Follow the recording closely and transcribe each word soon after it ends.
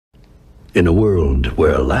In a world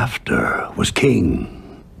where laughter was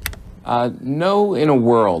king. No in a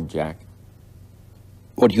world, Jack.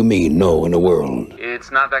 What do you mean, no in a world? It's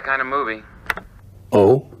not that kind of movie.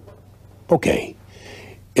 Oh? Okay.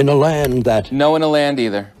 In a land that... No in a land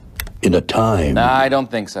either. In a time... I don't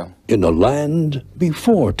think so. In a land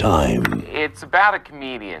before time. It's about a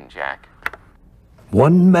comedian, Jack.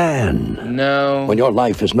 One man. No. When your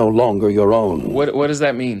life is no longer your own. What does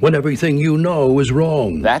that mean? When everything you know is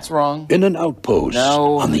wrong. That's wrong. In an outpost.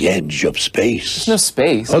 No. On the edge of space. There's no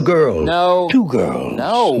space. A girl. No. Two girls.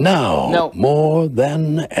 No. Now. No. More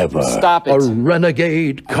than ever. Stop it. A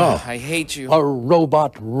renegade cop. I hate you. A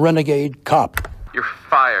robot renegade cop. You're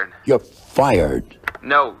fired. You're fired.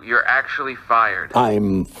 No, you're actually fired.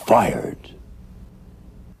 I'm fired.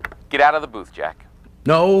 Get out of the booth, Jack.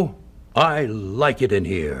 No, I like it in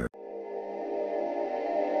here.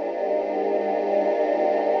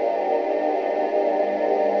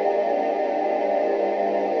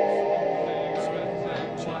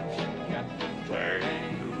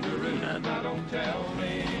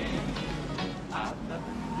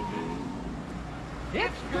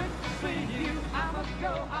 It's good to see you. I must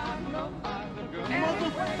go. I know I will go.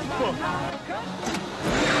 Motherfucker!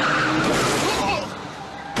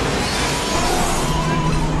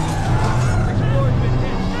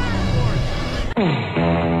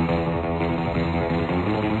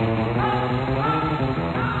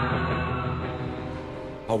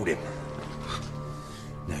 Hold him.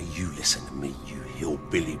 Now you listen to me, you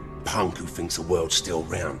hillbilly punk who thinks the world's still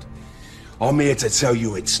round. I'm here to tell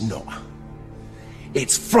you it's not.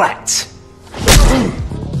 It's flat!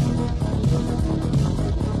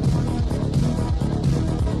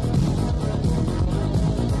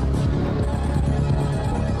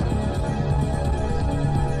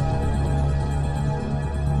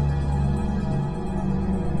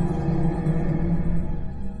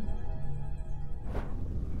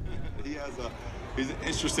 He's an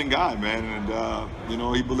interesting guy, man, and you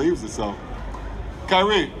know, he believes it. So,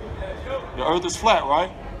 Kyrie, the Earth is flat, right?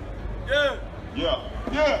 Yeah. Yeah.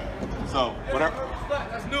 Yeah. So, whatever.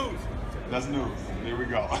 That's news. That's news. Here we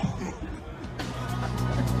go.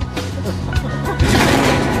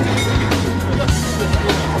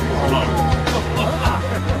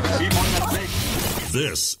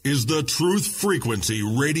 This is the Truth Frequency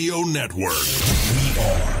Radio Network. We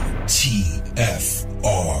are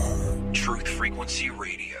TFR. Truth Frequency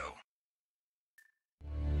Radio.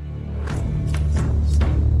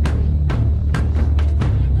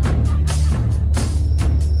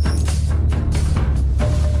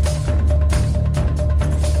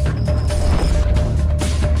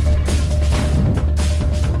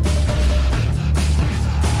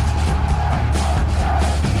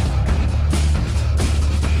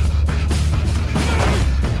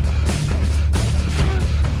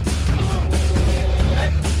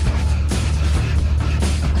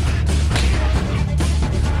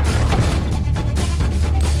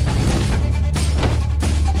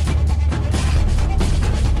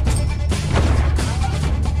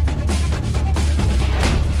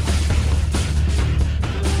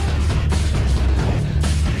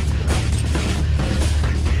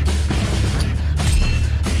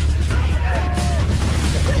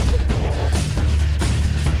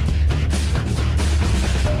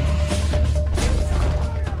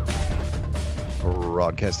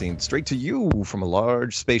 Broadcasting straight to you from a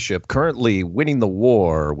large spaceship, currently winning the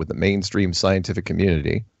war with the mainstream scientific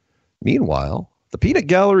community. Meanwhile, the Peanut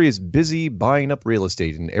Gallery is busy buying up real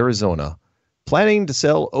estate in Arizona, planning to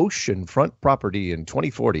sell oceanfront property in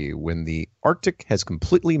 2040 when the Arctic has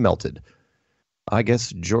completely melted. I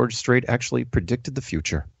guess George Strait actually predicted the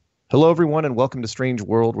future. Hello, everyone, and welcome to Strange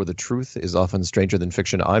World, where the truth is often stranger than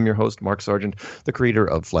fiction. I'm your host, Mark Sargent, the creator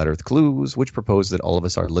of Flat Earth Clues, which propose that all of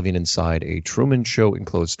us are living inside a Truman Show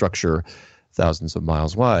enclosed structure thousands of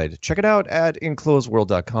miles wide. Check it out at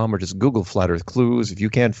enclosedworld.com or just Google Flat Earth Clues. If you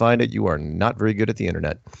can't find it, you are not very good at the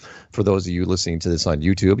internet. For those of you listening to this on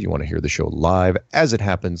YouTube, you want to hear the show live as it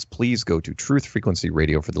happens, please go to Truth Frequency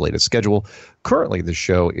Radio for the latest schedule. Currently, the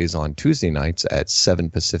show is on Tuesday nights at 7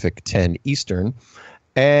 Pacific, 10 Eastern.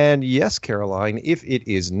 And yes, Caroline, if it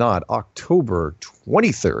is not October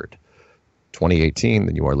 23rd, 2018,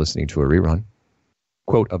 then you are listening to a rerun.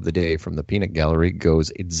 Quote of the day from the Peanut Gallery goes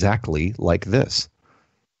exactly like this.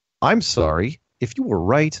 I'm sorry. If you were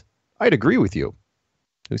right, I'd agree with you.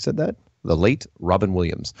 Who said that? The late Robin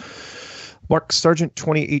Williams. Mark Sargent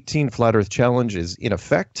 2018 Flat Earth Challenge is in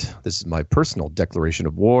effect. This is my personal declaration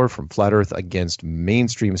of war from Flat Earth against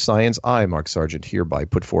mainstream science. I, Mark Sargent, hereby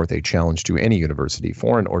put forth a challenge to any university,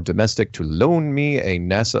 foreign or domestic, to loan me a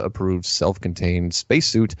NASA-approved self-contained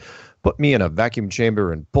spacesuit put me in a vacuum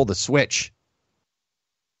chamber and pull the switch.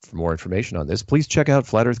 For more information on this, please check out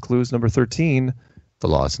Flat Earth Clues number 13, The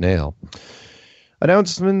Lost Nail.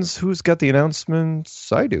 Announcements. Who's got the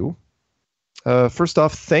announcements? I do. First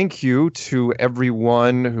off, thank you to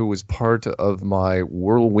everyone who was part of my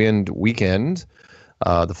whirlwind weekend.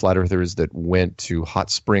 The Flat Earthers that went to Hot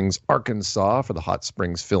Springs, Arkansas for the Hot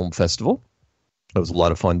Springs Film Festival. It was a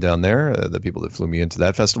lot of fun down there, the people that flew me into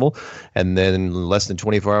that festival. And then less than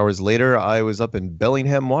 24 hours later, I was up in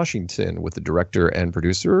Bellingham, Washington with the director and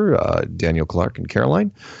producer, Daniel Clark and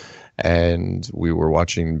Caroline. And we were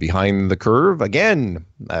watching Behind the Curve again.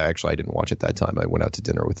 Actually, I didn't watch it that time. I went out to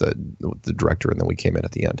dinner with the director, and then we came in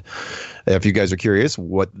at the end. If you guys are curious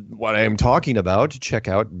what I am talking about, check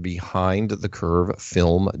out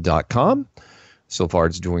BehindTheCurveFilm.com. So far,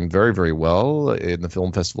 it's doing very, very well in the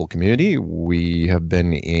film festival community. We have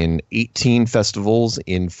been in 18 festivals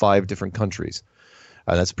in 5 different countries.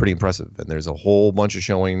 That's pretty impressive. And there's a whole bunch of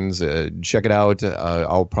showings. Check it out.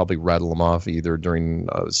 I'll probably rattle them off either during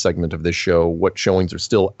a segment of this show, what showings are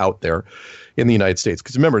still out there in the United States.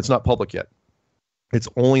 Because remember, it's not public yet. It's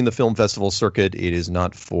only in the film festival circuit. It is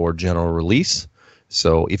not for general release.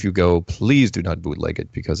 So if you go, please do not bootleg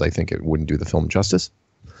it, because I think it wouldn't do the film justice.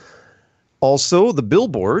 Also, the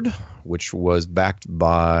billboard, which was backed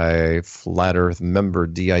by Flat Earth member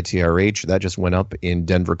DITRH, that just went up in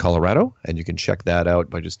Denver, Colorado. And you can check that out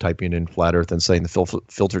by just typing in Flat Earth and saying the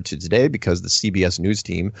filter to today, because the CBS News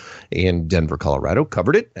team in Denver, Colorado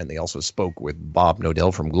covered it. And they also spoke with Bob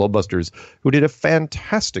Nodell from Globebusters, who did a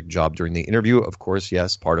fantastic job during the interview. Of course,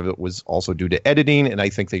 yes, part of it was also due to editing. And I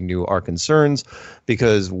think they knew our concerns,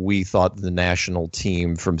 because we thought the national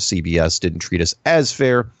team from CBS didn't treat us as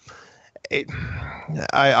fair.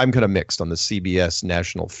 I'm kind of mixed on the CBS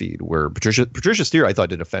national feed, where Patricia Steer, I thought,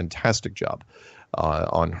 did a fantastic job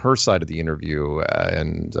on her side of the interview.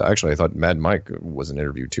 And actually, I thought Mad Mike wasn't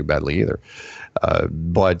interviewed too badly either.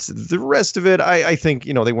 But the rest of it, I think,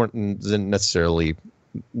 they weren't necessarily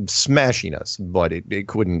smashing us, but it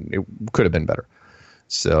could have been better.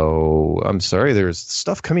 So I'm sorry, there's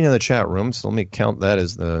stuff coming in the chat room. So let me count that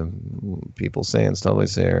as the people saying stuff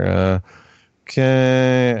like there.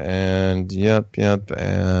 Okay, and yep,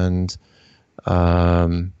 and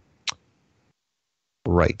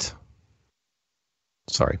right.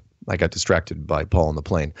 Sorry, I got distracted by Paul on the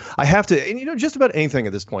Plane. I have to, and just about anything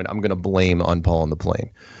at this point, I'm going to blame on Paul on the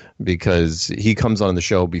Plane, because he comes on the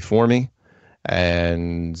show before me,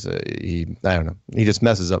 and I don't know, he just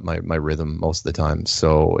messes up my rhythm most of the time.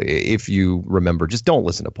 So if you remember, just don't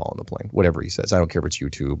listen to Paul on the Plane, whatever he says. I don't care if it's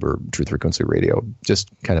YouTube or Truth Frequency Radio,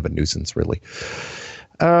 just kind of a nuisance, really.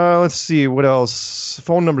 Let's see, what else?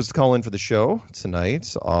 Phone numbers to call in for the show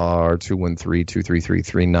tonight are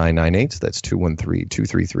 213-233-3998. That's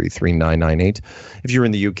 213-233-3998. If you're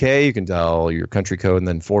in the UK, you can dial your country code and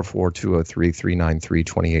then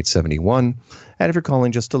 44203-393-2871. And if you're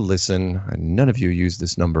calling just to listen, and none of you use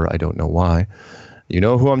this number, I don't know why, you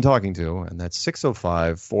know who I'm talking to, and that's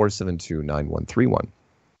 605-472-9131.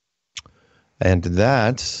 And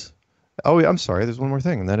that... Oh, I'm sorry. There's one more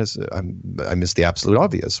thing, and that is I missed the absolute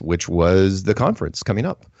obvious, which was the conference coming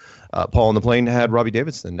up. Paul on the Plane had Robbie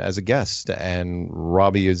Davidson as a guest, and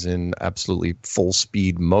Robbie is in absolutely full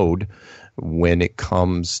speed mode when it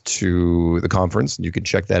comes to the conference. You can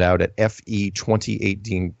check that out at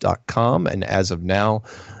fe2018.com. And as of now,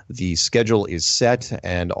 the schedule is set,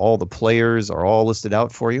 and all the players are all listed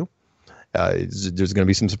out for you. There's going to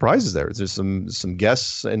be some surprises there. There's some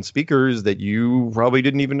guests and speakers that you probably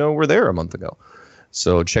didn't even know were there a month ago.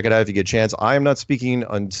 So check it out if you get a chance. I am not speaking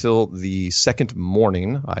until the second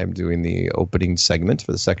morning. I am doing the opening segment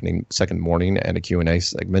for the second morning and a Q&A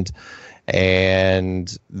segment.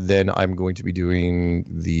 And then I'm going to be doing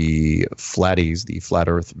the Flatties, the Flat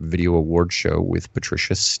Earth Video Award Show with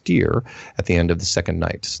Patricia Steer at the end of the second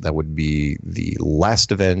night. So that would be the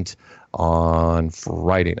last event on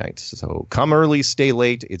Friday night. So come early, stay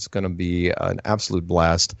late. It's going to be an absolute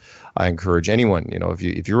blast. I encourage anyone,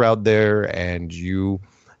 if you're out there and you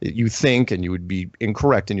think, and you would be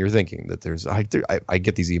incorrect in your thinking, that there's, I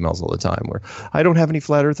get these emails all the time where I don't have any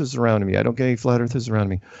flat earthers around me. I don't get any flat earthers around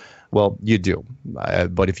me. Well, you do.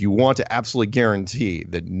 But if you want to absolutely guarantee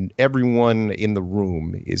that everyone in the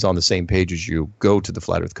room is on the same page as you, go to the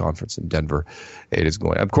Flat Earth Conference in Denver. It is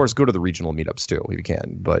going. Of course, go to the regional meetups too if you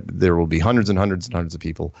can. But there will be hundreds and hundreds and hundreds of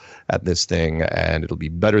people at this thing, and it'll be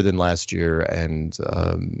better than last year. And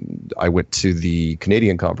I went to the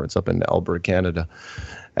Canadian conference up in Alberta, Canada.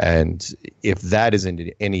 And if that is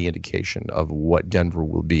any indication of what Denver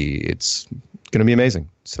will be, it's going to be amazing.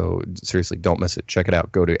 So seriously, don't miss it. Check it out.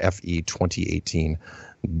 Go to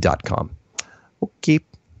fe2018.com. Okay.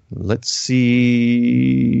 Let's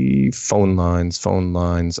see. Phone lines.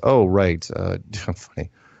 Oh, right. Funny.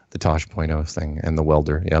 The Tosh.0 thing and the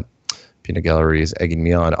welder. Yep. Peanut Gallery is egging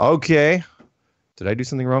me on. Okay. Did I do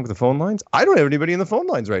something wrong with the phone lines? I don't have anybody in the phone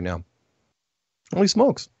lines right now. Holy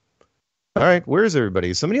smokes. All right. Where is everybody?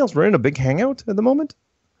 Is somebody else running a big hangout at the moment?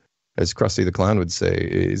 As Krusty the Clown would say,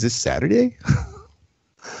 is this Saturday?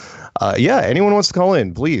 Yeah, anyone wants to call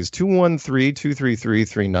in, please.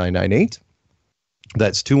 213-233-3998.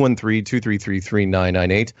 That's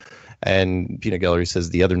 213-233-3998. And Peanut Gallery says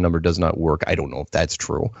the other number does not work. I don't know if that's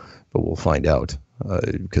true, but we'll find out.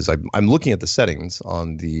 Because I'm looking at the settings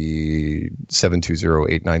on the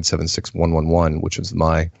 720-897-6111, which is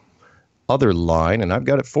my other line, and I've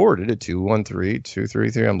got it forwarded at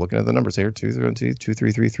 213-233. I'm looking at the numbers here,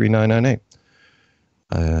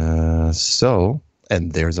 213-233-3998.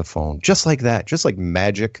 And there's a phone. Just like that. Just like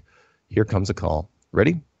magic. Here comes a call.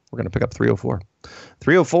 Ready? We're going to pick up 304.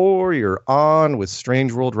 304, you're on with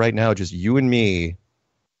Strange World right now. Just you and me.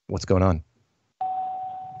 What's going on?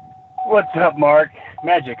 What's up, Mark?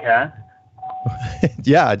 Magic, huh?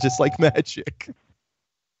 Yeah, just like magic.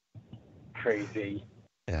 Crazy.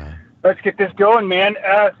 Yeah. Let's get this going, man.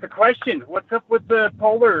 It's the question. What's up with the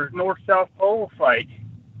polar north-south pole fight?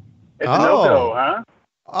 It's a no-go, huh?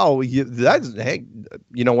 Oh, hey,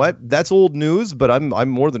 you know what? That's old news, but I'm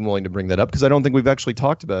more than willing to bring that up because I don't think we've actually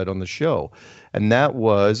talked about it on the show. And that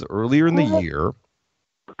was earlier in the year,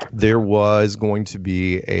 there was going to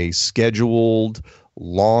be a scheduled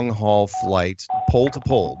long-haul flight, pole to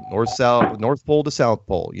pole, North Pole to South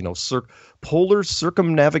Pole, polar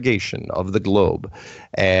circumnavigation of the globe.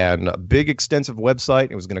 And a big, extensive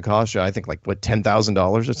website. It was going to cost you, I think,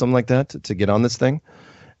 $10,000 or something like that to get on this thing.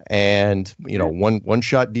 And, one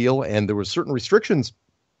shot deal. And there were certain restrictions.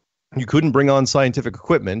 You couldn't bring on scientific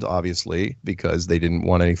equipment, obviously, because they didn't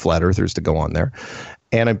want any flat earthers to go on there.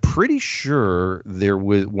 And I'm pretty sure there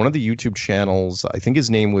was one of the YouTube channels, I think his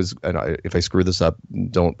name was, and if I screw this up,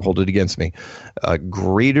 don't hold it against me,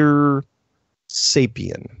 Greater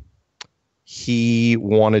Sapien. He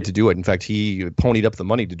wanted to do it. In fact, he ponied up the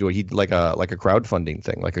money to do it. He like a crowdfunding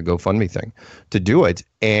thing, like a GoFundMe thing to do it.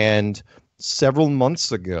 And several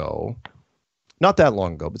months ago, not that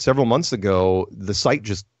long ago, but several months ago, the site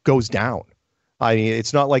just goes down. I mean,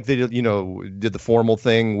 it's not like they did the formal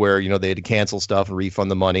thing where, they had to cancel stuff and refund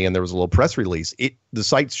the money and there was a little press release. The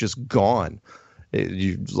site's just gone.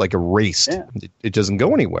 Like erased. Yeah. It doesn't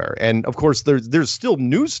go anywhere. And of course, there's still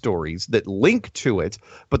news stories that link to it,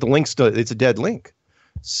 but the links to it's a dead link.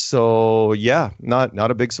 So yeah,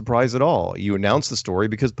 not a big surprise at all. You announce the story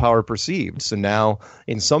because power perceived. So now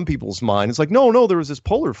in some people's mind, it's like, no, there was this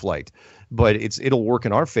polar flight, but it'll work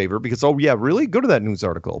in our favor because, oh yeah, really? Go to that news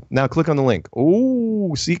article. Now click on the link.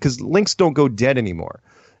 Oh, see, because links don't go dead anymore.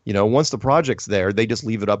 Once the project's there, they just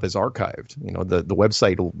leave it up as archived. The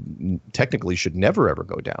website technically should never, ever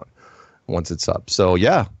go down once it's up. So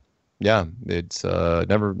yeah, it's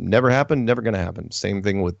never happened, never going to happen. Same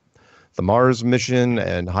thing with the Mars mission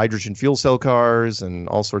and hydrogen fuel cell cars and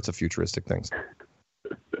all sorts of futuristic things.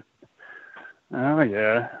 Oh,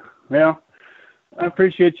 yeah. Well, I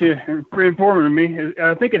appreciate you for informing me.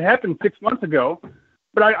 I think it happened 6 months ago,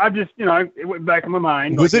 but I just, it went back in my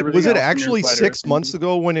mind. Was it actually 6 months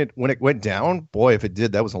ago when it went down? Boy, if it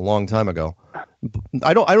did, that was a long time ago.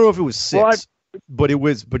 I don't know if it was six. But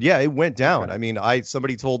yeah, it went down. Okay. I mean,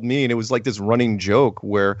 somebody told me, and it was like this running joke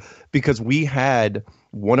where, because we had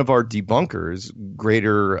one of our debunkers,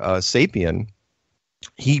 Greater Sapien,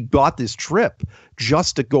 he bought this trip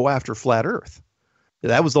just to go after flat Earth.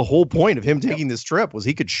 That was the whole point of him taking this trip, was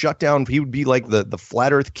he could shut down. He would be like the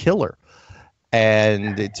flat Earth killer.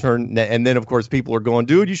 And and then of course people are going,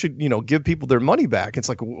 dude, you should, give people their money back. It's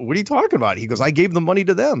like, what are you talking about? He goes, I gave the money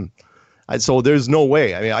to them. So there's no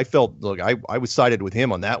way. I mean, I felt, look, I was sided with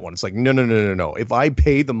him on that one. It's like, no. If I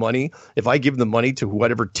pay the money, if I give the money to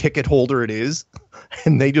whatever ticket holder it is,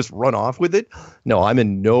 and they just run off with it, no, I'm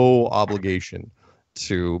in no obligation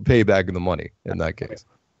to pay back the money in that case.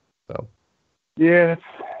 So. Yeah,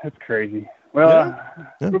 that's crazy. Well,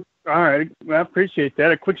 yeah. All right. Well, I appreciate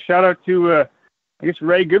that. A quick shout out to, I guess,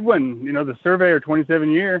 Ray Goodwin, the surveyor, 27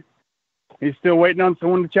 year. He's still waiting on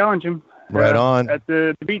someone to challenge him. Right on. At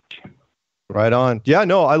the beach. Right on. Yeah,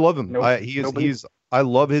 no, I love him. I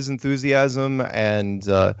love his enthusiasm, and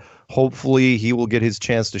hopefully he will get his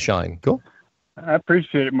chance to shine. Cool. I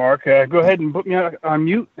appreciate it, Mark. Go ahead and put me on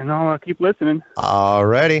mute, and I'll keep listening. All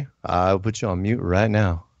righty. I'll put you on mute right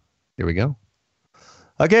now. Here we go.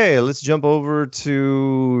 Okay, let's jump over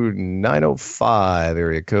to 905,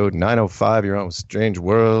 area code 905. You're on with Strange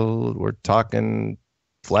World. We're talking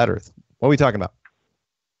flat Earth. What are we talking about?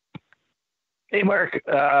 Hey, Mark.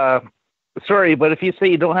 Sorry, but if you say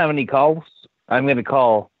you don't have any calls, I'm going to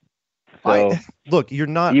call. So Look, you're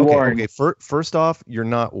not. You Okay, aren't. okay. First off, you're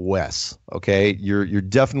not Wes. Okay, you're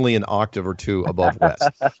definitely an octave or two above Wes.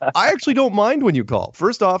 I actually don't mind when you call.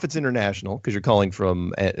 First off, it's international because you're calling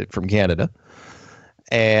from Canada,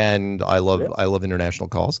 and I love international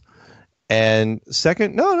calls. And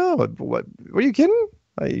second, no, what are you kidding?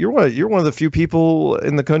 You're one of the few people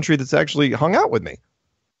in the country that's actually hung out with me.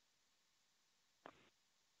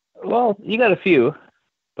 Well, you got a few,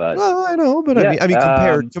 but Well, I know, but yeah, I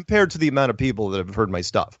mean, compared to the amount of people that have heard my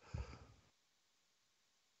stuff,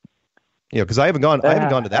 because I haven't gone to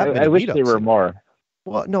that many I wish meetups. there were more.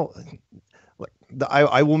 Well, no,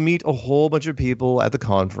 I will meet a whole bunch of people at the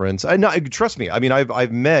conference. Trust me. I mean,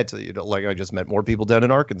 I've met, like I just met more people down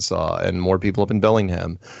in Arkansas and more people up in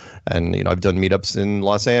Bellingham, and I've done meetups in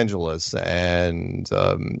Los Angeles and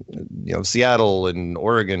Seattle and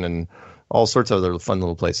Oregon and all sorts of other fun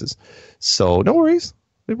little places. So no worries,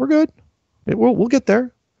 we're good. We'll get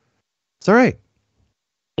there. It's all right.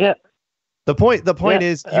 Yeah. The point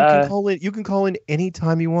is you can call in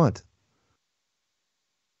anytime you want.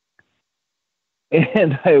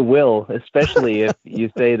 And I will, especially if you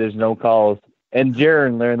say there's no calls. And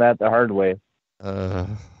Jaron learned that the hard way.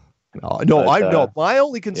 No. My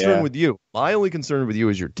only concern with you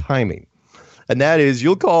is your timing, and that is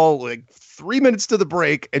you'll call like 3 minutes to the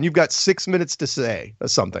break, and you've got 6 minutes to say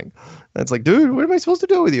something. And it's like, dude, what am I supposed to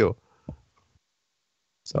do with you?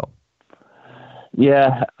 So,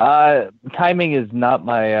 yeah, timing is not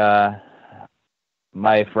my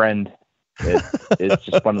friend. It's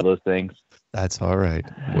just one of those things. That's all right.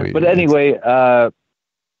 But anyway,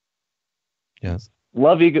 yes.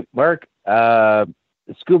 Love you, Mark.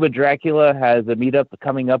 Scuba Dracula has a meetup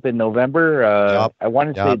coming up in November. I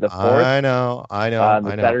want to say the 4th. I know. On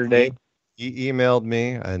Saturday. He emailed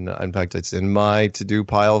me, and in fact, it's in my to-do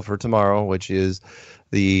pile for tomorrow, which is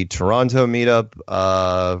the Toronto meetup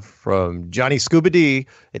from Johnny Scuba D.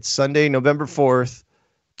 It's Sunday, November 4th,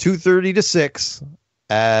 2:30 to 6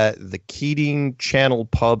 at the Keating Channel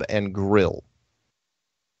Pub and Grill.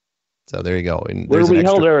 So there you go. And where we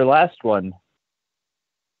held our last one.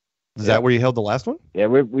 Is that where you held the last one? Yeah,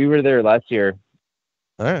 we were there last year.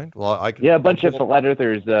 All right. Well, a bunch of flat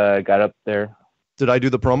earthers got up there. Did I do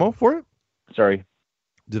the promo for it? Sorry.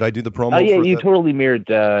 Did I do the promo? Oh yeah, you totally mirrored.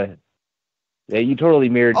 You totally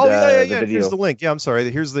mirrored. The video. Here's the link. Yeah, I'm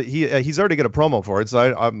sorry. He's already got a promo for it.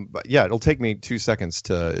 So it'll take me 2 seconds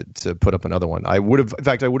to put up another one. I would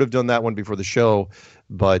have done that one before the show,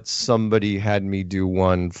 but somebody had me do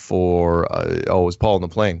one for it was Paul on the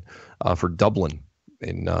Plane for Dublin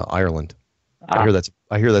in Ireland. I hear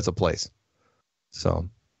that's a place. So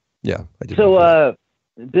yeah, I did. So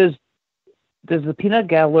does the Peanut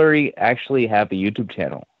Gallery actually have a YouTube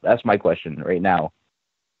channel? That's my question right now.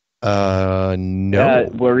 No.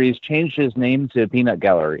 Where he's changed his name to Peanut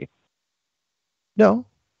Gallery. No.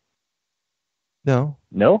 No?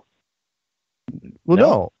 Well,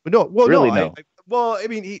 no. Well, really, no. no. I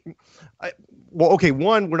mean, okay.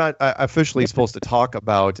 One, we're not officially supposed to talk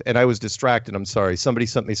about, and I was distracted. I'm sorry. Somebody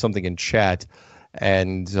sent me something in chat,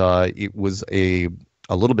 and it was a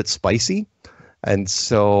little bit spicy, and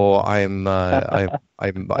so I'm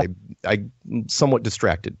somewhat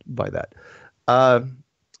distracted by that.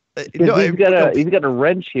 He's got a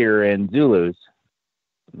wrench here in Zulu's.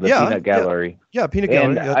 The Peanut Gallery. Yeah, Peanut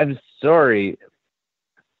Gallery. And I'm sorry,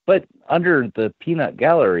 but under the Peanut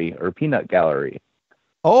Gallery or Peanut Gallery.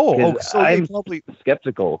 So I'm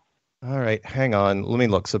skeptical. All right, hang on. Let me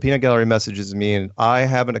look. So Peanut Gallery messages me, and I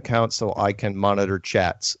have an account so I can monitor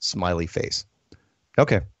chats. Smiley face.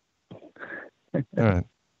 Okay. All right.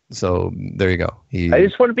 So there you go. I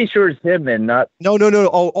just want to be sure it's him and not. No.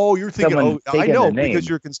 Oh, you're thinking. I know because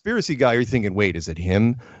you're a conspiracy guy. You're thinking, wait, is it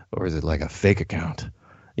him or is it like a fake account?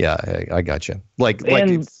 Yeah, I got you. Like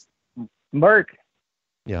Mark.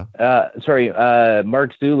 Yeah.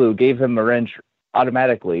 Mark Zulu gave him a wrench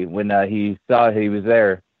automatically when he saw he was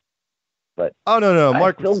there. But no,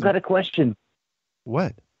 Mark. I still got a question.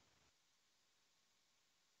 What?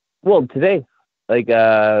 Well, today, like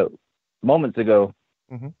moments ago.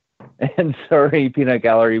 Mm-hmm. And sorry, Peanut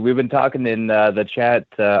Gallery. We've been talking in the chat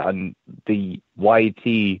on the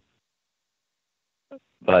YT,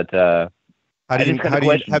 but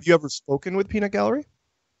have you ever spoken with Peanut Gallery?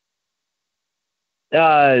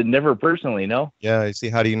 Never personally, no. Yeah, you see,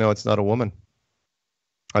 how do you know it's not a woman?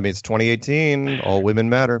 I mean, it's 2018. All women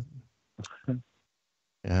matter.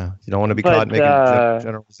 Yeah, you don't want to be caught making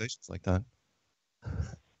generalizations like that.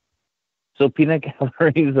 So Peanut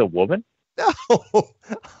Gallery is a woman? No,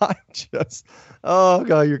 I'm just. Oh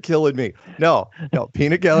God, you're killing me. No,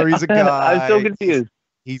 Peanut Gallery's a guy. I'm so confused.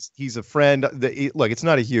 He's a friend. Look, it's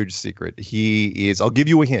not a huge secret. He is. I'll give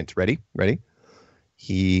you a hint. Ready?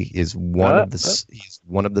 He is he's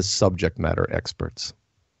one of the subject matter experts.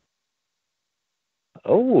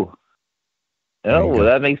 Oh,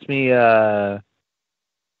 that makes me. Yeah,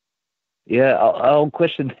 I'll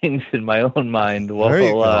question things in my own mind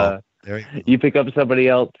while you pick up somebody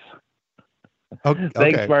else. Okay.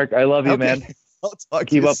 Thanks, Mark. I love you, man. I'll talk Keep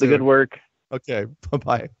to you up soon. the good work. Okay.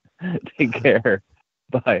 Bye-bye. Take care.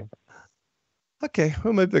 Bye. Okay. Who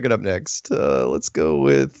am I picking up next? Let's go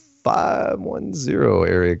with 510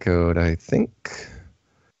 area code, I think.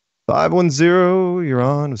 510, you're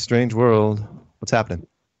on A Strange World. What's happening?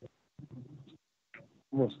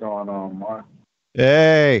 What's going on, Mark?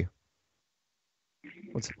 Hey.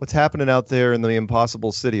 What's happening out there in the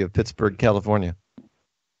impossible city of Pittsburgh, California?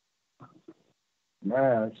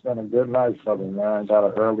 Man, it's been a good night for me, man. Got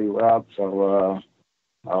an early route, so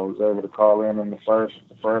I was able to call in the first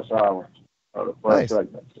hour or the first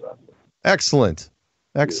segment. Excellent.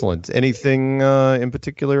 Anything in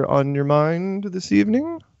particular on your mind this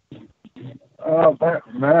evening? Man,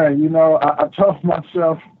 I told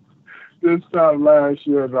myself this time last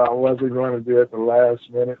year that I wasn't going to be at the last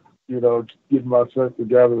minute, getting myself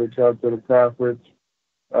together to come to the conference.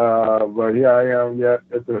 But here I am yet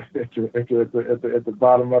at the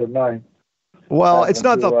bottom of the ninth. Well, it's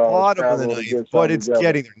not the bottom of the ninth, but it's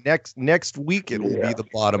getting there. Next week it will be the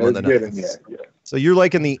bottom of the ninth. Yeah. So you're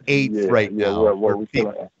like in the eighth right now.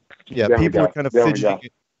 People are kind of fidgeting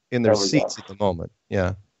in their seats at the moment.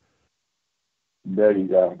 Yeah. There you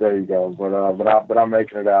go. But I'm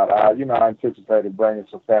making it out. I anticipated bringing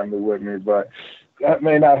some family with me, but that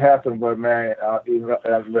may not happen. But man,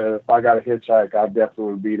 if I got a hitchhike, I definitely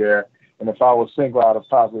would be there. And if I was single, I'd have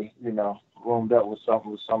probably, roomed up with some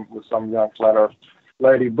young flat earth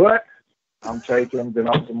lady. But I'm been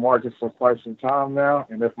off the market for quite some time now.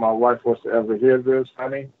 And if my wife was to ever hear this,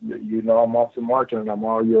 honey, I'm off the market and I'm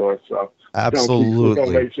all yours. So absolutely,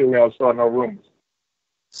 don't make sure we don't start no rumors.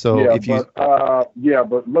 So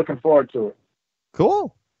but looking forward to it.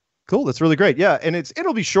 Cool. That's really great. Yeah, and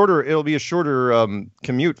it'll be shorter. It'll be a shorter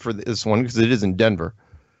commute for this one because it is in Denver,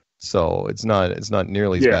 so it's not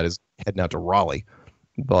nearly as bad as heading out to Raleigh.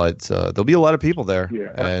 But there'll be a lot of people there,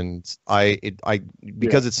 and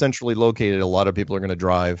because it's centrally located, a lot of people are going to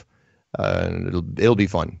drive, and it'll be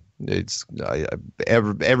fun. It's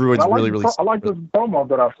everyone's really. I like this promo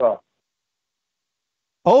that I saw.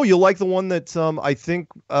 Oh, you'll like the one that I think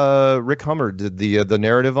Rick Hummer did the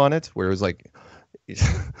narrative on it, where it was like,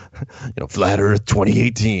 Flat Earth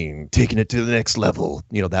 2018, taking it to the next level.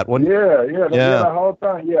 That one. Yeah, the whole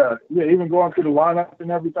time. Yeah. Even going through the lineup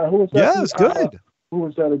and everything. Who was that? Yeah, it's good. Who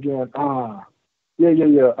was that again?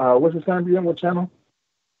 Yeah. What's his name again? What channel?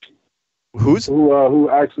 Who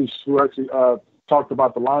actually talked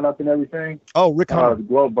about the lineup and everything? Oh, Rick Hummer. The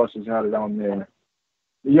Globe Busters had it on there.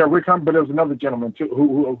 Yeah, Rick Hummer, but there was another gentleman too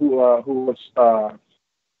who was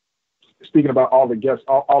speaking about all the guests,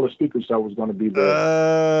 all the speakers that was going to be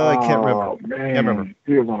there. I can't remember. Man, can't remember.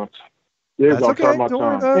 He was on a turn my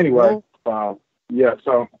time. Anyway, and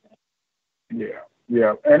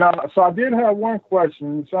so I did have one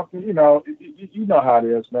question. Something you know how it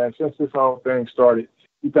is, man. Since this whole thing started,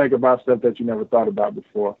 you think about stuff that you never thought about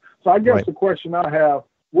before. So I guess the question I have: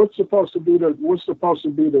 what's supposed to be the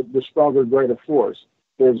stronger, greater force?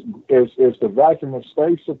 Is the vacuum of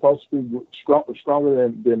space supposed to be stronger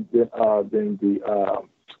than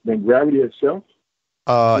gravity itself?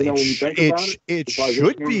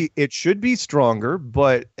 It should be stronger,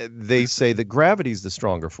 but they say that gravity is the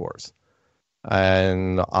stronger force,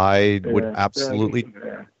 and I would absolutely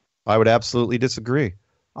disagree.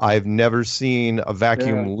 I've never seen a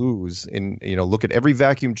vacuum lose. Look at every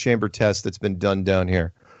vacuum chamber test that's been done down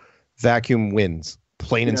here. Vacuum wins,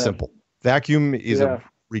 plain and simple. Vacuum is a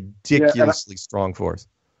ridiculously strong force.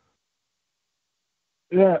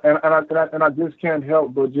 Yeah, and I just can't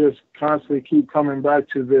help but just constantly keep coming back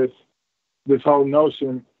to this whole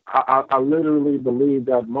notion. I literally believe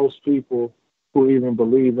that most people who even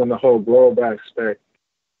believe in the whole globe aspect,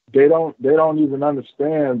 they don't even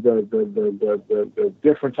understand the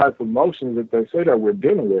different type of motions that they say that we're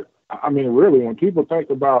dealing with. I mean, really, when people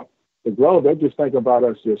think about the globe, they just think about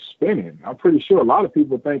us just spinning. I'm pretty sure a lot of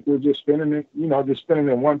people think we're just spinning it, just spinning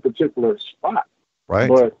in one particular spot. Right.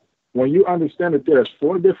 But when you understand that there's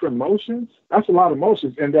 4 different motions, that's a lot of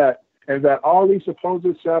motions, and that all these supposed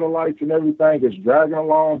satellites and everything is dragging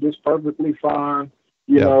along just perfectly fine,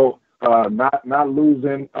 not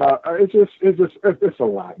losing. It's a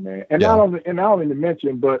lot, man. And not only to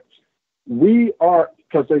mention, but we are,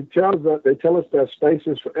 because they tell us that space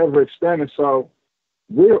is forever expanding. So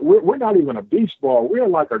we're not even a beach ball. We're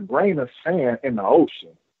like a grain of sand in the ocean.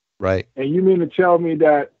 Right. And you mean to tell me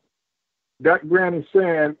that grain of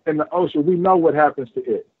sand in the ocean, we know what happens to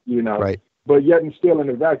it, you know? Right. But yet and still in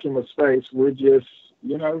the vacuum of space, we're just,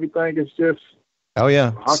 you know, everything is just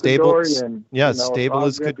stable. And, stable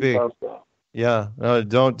as could be. Yeah.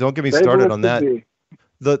 Don't get me Stable started on that. Be.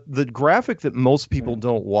 The graphic that most people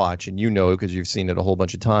don't watch, and you know because you've seen it a whole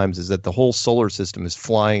bunch of times, is that the whole solar system is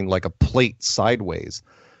flying like a plate sideways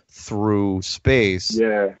through space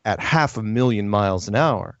at 500,000 miles an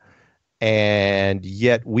hour. And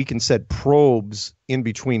yet we can set probes in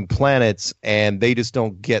between planets and they just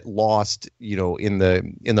don't get lost, you know, in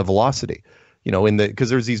the velocity. You know,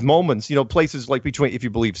 because there's these moments, you know, places like between, if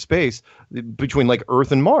you believe space, between like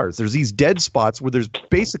Earth and Mars, there's these dead spots where there's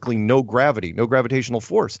basically no gravity, no gravitational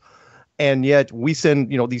force. And yet we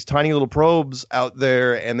send, you know, these tiny little probes out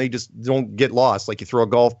there and they just don't get lost. Like you throw a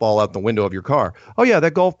golf ball out the window of your car. Oh, yeah,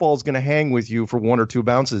 that golf ball is going to hang with you for 1 or 2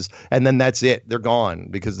 bounces. And then that's it. They're gone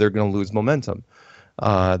because they're going to lose momentum.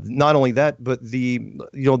 Not only that, but the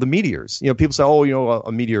meteors, you know, people say, oh, you know,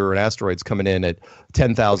 a meteor or an asteroid's coming in at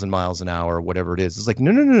 10,000 miles an hour or whatever it is. It's like,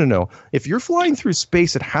 no. If you're flying through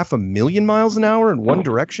space at 500,000 miles an hour in one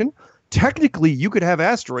direction, technically you could have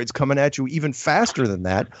asteroids coming at you even faster than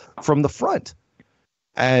that from the front.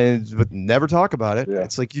 But never talk about it. Yeah.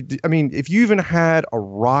 It's like, if you even had a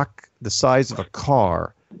rock the size of a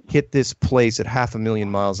car hit this place at 500,000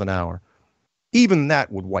 miles an hour, even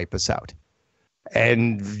that would wipe us out.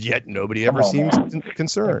 And yet nobody ever seems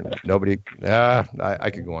concerned. Nobody. I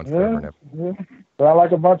could go on forever now. Yeah. Sound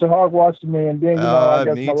like a bunch of hogwash to me. And then, I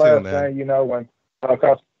guess my last thing, when,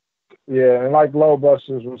 and like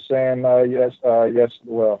Glowbusters was saying, yes.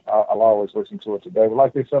 Well, I'll always listen to it today. But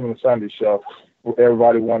like they said on the Sunday show,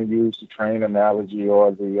 everybody want to use the train analogy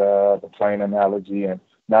or the plane analogy, and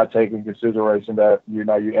not take into consideration that you're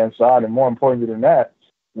inside. And more importantly than that,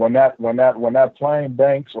 when that plane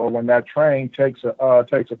banks or when that train takes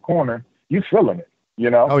a corner, you feeling it, you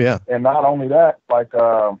know. Oh yeah. And not only that, like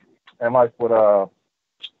what the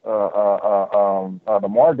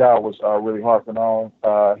Mark guy was really harping on.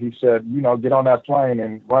 He said, get on that plane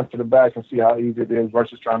and run to the back and see how easy it is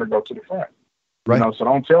versus trying to go to the front. Right. So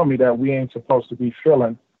don't tell me that we ain't supposed to be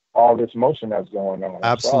feeling all this motion that's going on.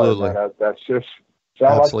 Absolutely. Sorry, that's just.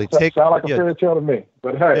 Sound like a fairy tale to me,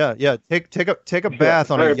 but hey. Yeah. Take a bath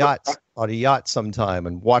on a yacht sometime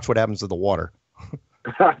and watch what happens to the water.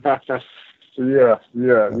 Yeah.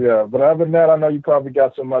 But other than that, I know you probably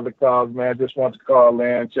got some other calls, man. Just want to call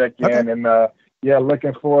in, check in, and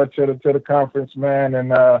looking forward to the conference, man. And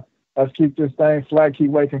let's keep this thing flat, keep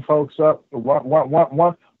waking folks up,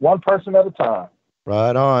 one person at a time.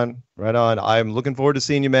 Right on. I'm looking forward to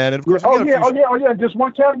seeing you, man. And of course, Just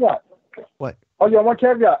one caveat. What? Oh yeah, one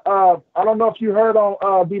caveat. I don't know if you heard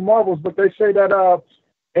on B Marvels, but they say that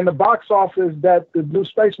in the box office that the new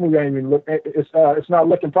space movie ain't even it's not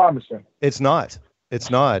looking promising. It's not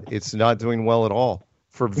doing well at all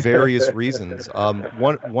for various reasons.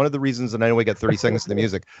 One of the reasons, and I know we got 30 seconds to the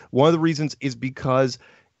music. One of the reasons is because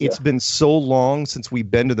it's been so long since we've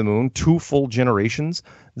been to the moon, 2 full generations,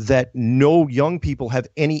 that no young people have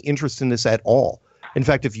any interest in this at all. In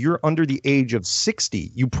fact, if you're under the age of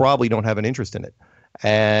 60, you probably don't have an interest in it.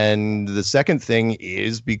 And the second thing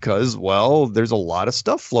is because, well, there's a lot of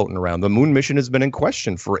stuff floating around. The moon mission has been in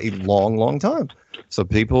question for a long, long time. So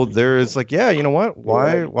there's like, yeah, you know what?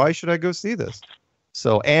 Why should I go see this?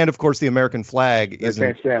 So, and of course, the American flag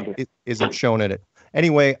isn't shown in it.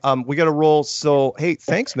 Anyway, we got to roll. So, hey,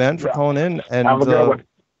 thanks, man, for calling in. And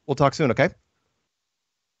we'll talk soon, okay?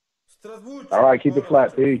 All right, keep it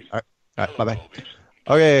flat. Peace. All right, bye-bye.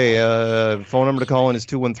 Okay, phone number to call in is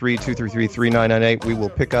 213-233-3998. We will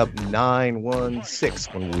pick up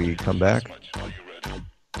 916 when we come back.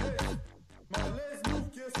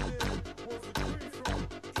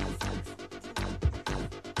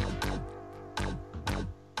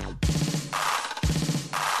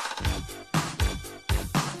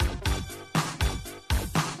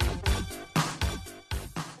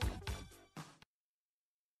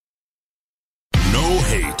 No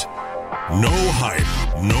hate. No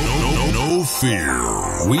hype, no fear.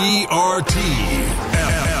 We are TFR.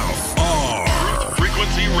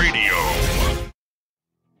 Frequency Radio.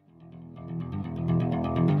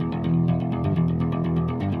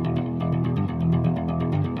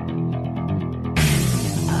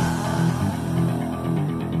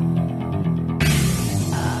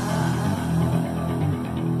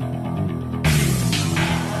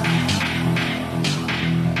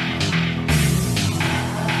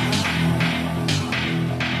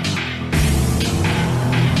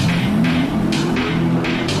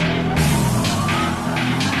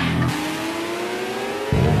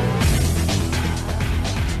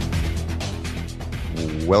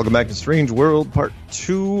 Welcome back to Strange World, part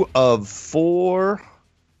 2 of 4.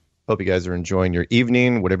 Hope you guys are enjoying your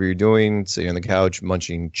evening, whatever you're doing, sitting on the couch,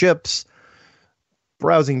 munching chips,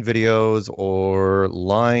 browsing videos, or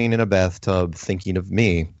lying in a bathtub thinking of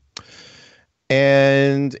me.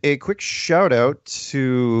 And a quick shout out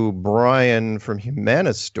to Brian from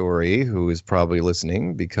Humana Story, who is probably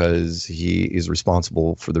listening because he is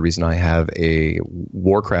responsible for the reason I have a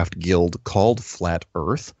Warcraft guild called Flat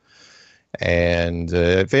Earth. And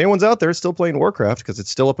if anyone's out there still playing Warcraft, because it's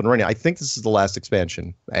still up and running, I think this is the last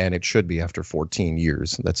expansion, and it should be after 14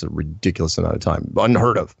 years. That's a ridiculous amount of time.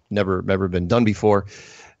 Unheard of. Never been done before.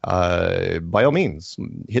 By all means,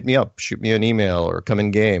 hit me up, shoot me an email, or come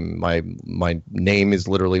in game. My name is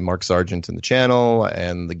literally Mark Sargent in the channel,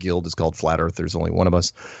 and the guild is called Flat Earth. There's only one of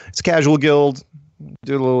us. It's a casual guild.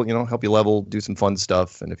 Do a little, help you level, do some fun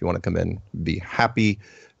stuff, and if you want to come in, be happy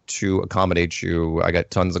to accommodate you. I got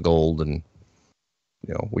tons of gold, and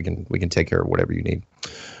we can take care of whatever you need.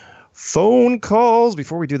 Phone calls.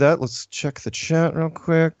 Before we do that, let's check the chat real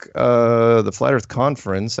quick. The Flat Earth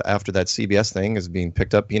Conference, after that CBS thing, is being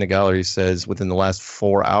picked up. Peanut Gallery says within the last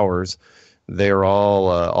 4 hours, they're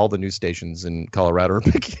all the news stations in Colorado are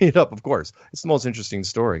picking it up. Of course, it's the most interesting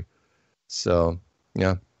story. So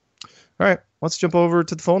yeah. All right, let's jump over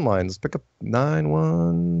to the phone lines. Let's pick up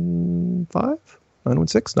 916.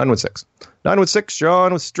 916.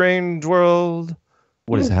 John with Strange World.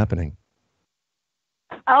 What is happening?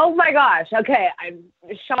 Oh my gosh. Okay. I'm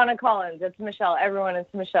Shauna Collins. It's Michelle. Everyone,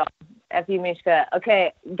 it's Michelle. F.U. Mishka.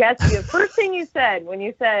 Okay. Guess the first thing you said when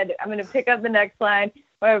you said, I'm going to pick up the next line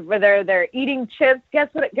where they're eating chips. Guess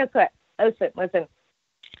what? Listen.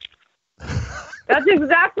 That's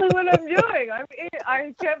exactly what I'm doing.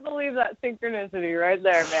 I can't believe that synchronicity right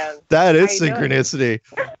there, man. That is synchronicity.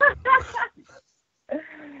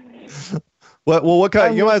 What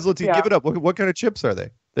kind? You might as well give it up. What kind of chips are they?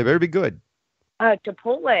 They better be good.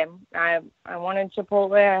 Chipotle. I wanted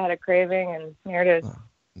Chipotle. I had a craving, and here it is. Oh,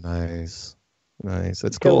 nice.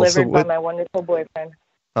 That's cool. Delivered by my wonderful boyfriend.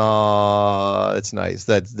 It's nice.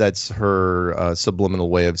 That's her subliminal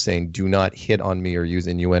way of saying, "Do not hit on me or use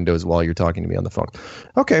innuendos while you're talking to me on the phone."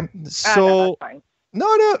 Okay, so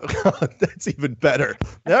no, that's even better.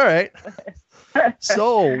 All right.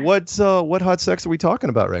 So what hot sex are we talking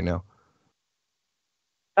about right now?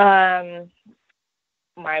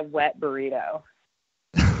 My wet burrito.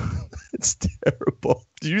 It's terrible.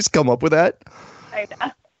 Did you just come up with that? I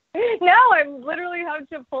know. No, I'm literally have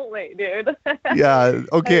Chipotle, dude. Yeah.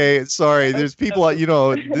 Okay. Sorry. There's people.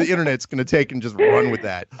 The internet's gonna take and just run with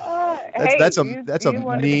that. That's a meme. To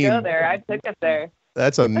go there. I took it there.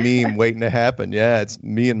 That's a meme waiting to happen. Yeah, it's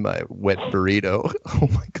me and my wet burrito. Oh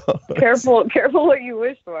my god. Careful what you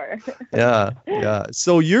wish for. Yeah.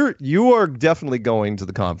 So you are definitely going to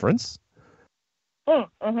the conference.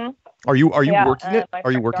 Mm-hmm. Are you working it?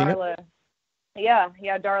 Are you working Darla, it? Yeah.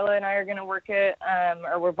 Darla and I are going to work it,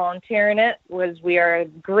 or we're volunteering it. We are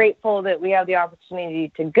grateful that we have the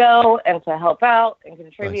opportunity to go and to help out and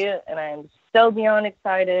contribute. Nice. And I'm so beyond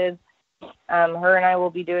excited. Her and I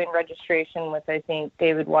will be doing registration with, I think,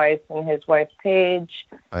 David Weiss and his wife Paige.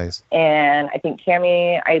 Nice. And I think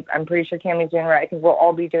Cammie, I'm pretty sure Cammie's doing right because we'll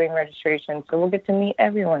all be doing registration, so we'll get to meet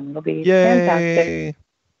everyone. It'll be fantastic.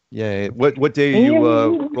 Yay! What day are you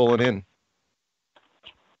rolling in?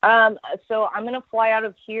 So I'm gonna fly out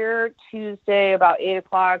of here Tuesday about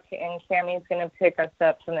 8:00, and Cammie's gonna pick us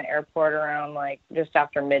up from the airport around just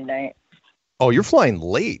after midnight. Oh, you're flying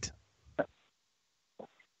late.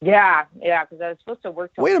 Yeah, because I was supposed to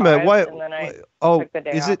work till 5. Wait a minute, why? And then I took the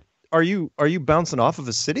day off. Are you bouncing off of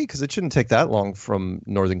a city? Because it shouldn't take that long from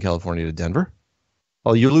Northern California to Denver.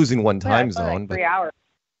 Oh, you're losing one time zone. 3 hours.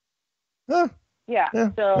 Huh. Yeah. So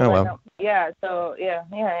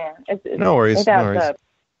It's, no worries. It adds up.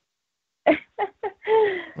 I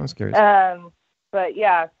was curious. But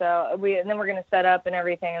yeah, so and then we're gonna set up and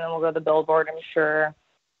everything, and then we'll go to the billboard. I'm sure.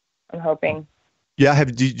 I'm hoping. Yeah.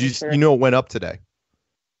 It went up today?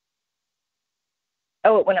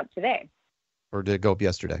 Oh, it went up today. Or did it go up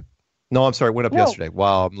yesterday? No, I'm sorry. It went up yesterday.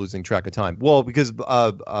 Wow, I'm losing track of time. Well, because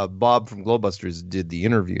Bob from Glowbusters did the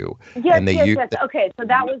interview. Yes. Okay, so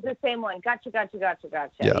that was the same one. Gotcha.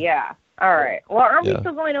 Yeah. All right. Well, aren't we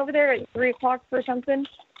still going over there at 3:00 for something?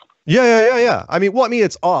 Yeah. I mean,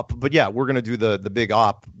 it's op, but yeah, we're gonna do the big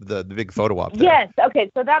op, the big photo op there. Yes. Okay,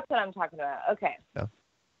 so that's what I'm talking about. Okay.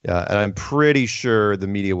 Yeah, and I'm pretty sure the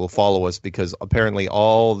media will follow us because apparently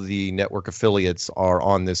all the network affiliates are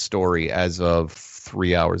on this story as of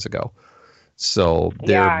 3 hours ago. So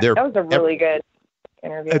that was a really good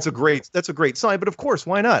interview. That's a great sign. But of course,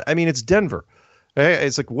 why not? I mean, it's Denver.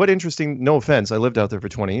 It's like, what interesting, no offense, I lived out there for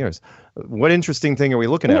 20 years. What interesting thing are we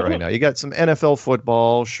looking at right now? You got some NFL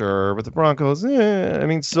football, sure, but the Broncos, I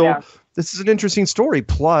mean, so this is an interesting story.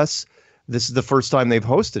 Plus, this is the first time they've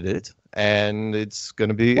hosted it, and it's going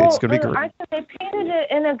to be great. I said they painted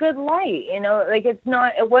it in a good light, like it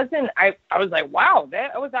wasn't, I was like, wow,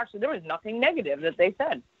 there was nothing negative that they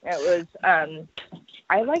said. It was,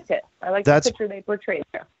 I liked it. I liked the picture they portrayed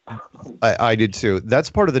there. I did too. That's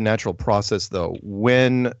part of the natural process, though.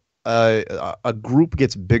 When a group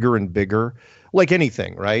gets bigger and bigger, like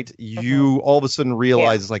anything, right? You all of a sudden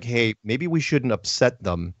realize, like, hey, maybe we shouldn't upset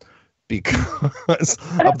them because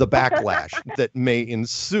of the backlash that may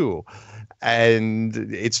ensue. And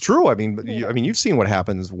it's true. I mean, you've seen what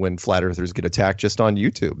happens when flat earthers get attacked just on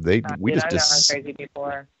YouTube. We know how crazy people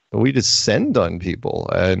are. We descend on people,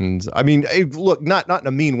 and I mean, look, not in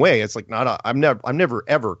a mean way. It's like I'm never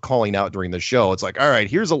ever calling out during the show. It's like, all right,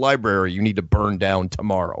 here's a library you need to burn down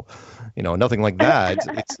tomorrow. Nothing like that.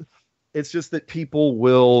 It's just that people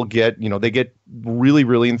will get, they get really,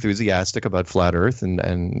 really enthusiastic about flat Earth, and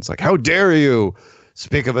it's like, how dare you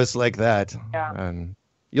speak of us like that? Yeah. And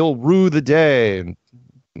you'll rue the day, and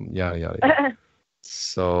yeah.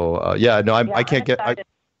 So I can't get.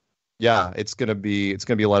 It's gonna be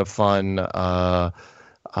a lot of fun. The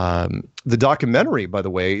documentary, by the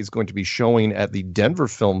way, is going to be showing at the Denver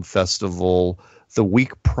Film Festival the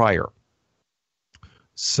week prior.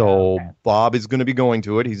 So Bob is going to be going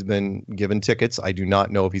to it. He's been given tickets. I do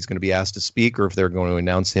not know if he's going to be asked to speak or if they're going to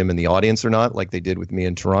announce him in the audience or not, like they did with me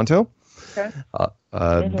in Toronto. Okay.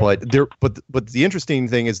 But the interesting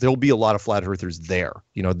thing is there'll be a lot of flat earthers there.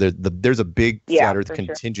 There's a big flat Earth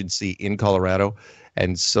contingency in Colorado.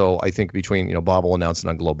 And so I think between, Bob will announce it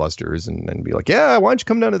on Glowbusters and be like, yeah, why don't you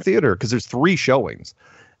come down to the theater? Because there's 3 showings.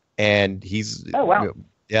 And he's,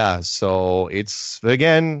 so it's,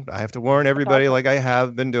 again, I have to warn everybody like I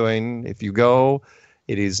have been doing. If you go,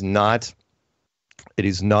 it is not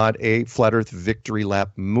a flat Earth victory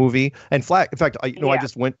lap movie. And in fact, I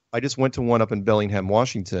just went to one up in Bellingham,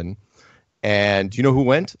 Washington. And do you know who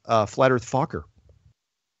went? Flat Earth Fokker.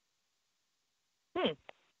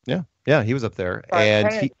 Yeah, he was up there,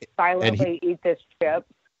 and he silently eat this chip.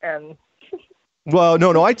 And well,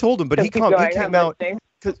 no, I told him, but he came out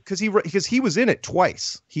because he was in it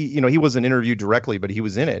twice. He wasn't interviewed directly, but he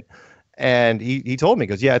was in it, and he told me, he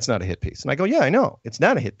goes, yeah, it's not a hit piece, and I go, yeah, I know, it's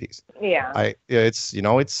not a hit piece. Yeah, it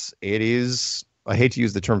is. I hate to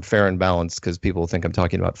use the term fair and balanced because people think I'm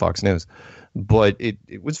talking about Fox News, but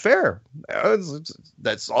it was fair.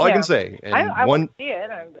 That's all I can say. And I want to see it.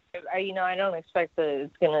 I don't expect that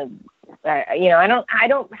it's gonna. I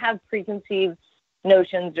don't have preconceived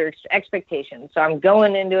notions or expectations, so I'm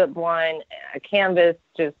going into it blind. A canvas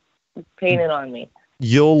just painted on me.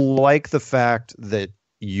 You'll like the fact that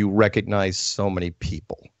you recognize so many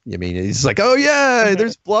people. I mean, it's like, oh yeah,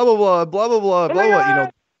 there's blah blah blah blah blah blah blah blah.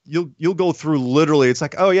 You'll go through literally. It's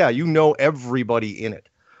like, oh yeah, everybody in it.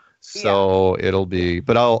 So it'll be,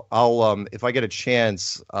 but I'll if I get a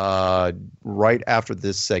chance, right after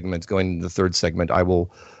this segment, going to the third segment, I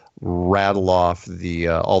will rattle off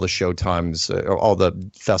all the show times, or all the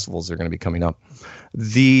festivals that are going to be coming up.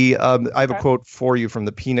 I have a quote for you from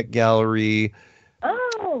the Peanut Gallery.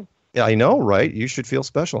 Oh. Yeah, I know, right? You should feel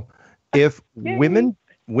special. If women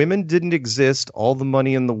didn't exist, all the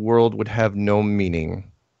money in the world would have no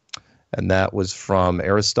meaning. And that was from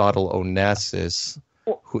Aristotle Onassis,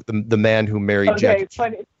 the man who married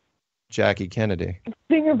Jackie Kennedy.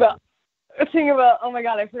 Think about, oh my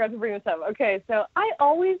God, I forgot to bring this up. Okay, so I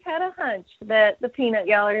always had a hunch that the Peanut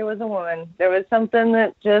Gallery was a woman. There was something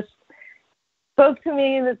that just spoke to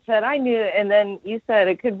me that said I knew it, and then you said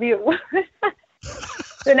it could be a woman.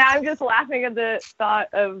 So now I'm just laughing at the thought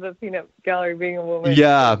of the Peanut Gallery being a woman.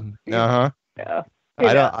 Yeah. Yeah.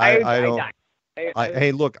 I don't.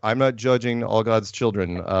 Hey, look, I'm not judging all God's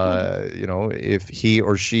children. If he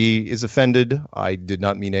or she is offended, I did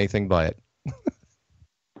not mean anything by it.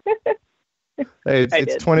 Hey,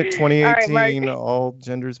 it's 2018. All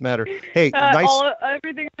genders matter. Hey, nice.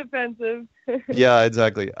 Everything's offensive. Yeah,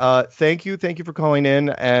 exactly. Thank you for calling in,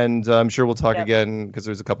 and I'm sure we'll talk again because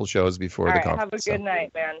there's a couple shows before the conference. Have a good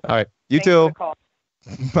night, man. All right, you too.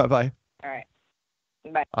 Bye. All right.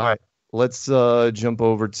 Bye. All right. Let's jump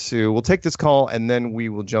over to. We'll take this call and then we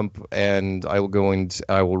will jump, and I will go into.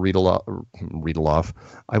 I will rattle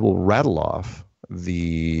off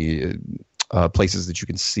the places that you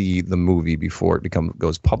can see the movie before it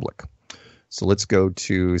goes public. So let's go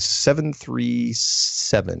to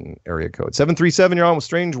 737 area code. 737. You're on with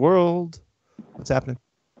Strange World. What's happening?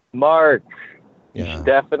 Mark, you should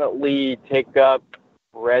definitely take up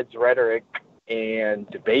Red's rhetoric and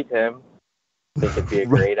debate him think it'd be a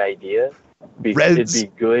great idea. Red's,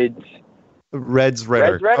 it'd be good. Red's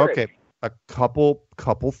rhetoric. Red's rhetoric. Okay, a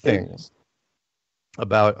couple things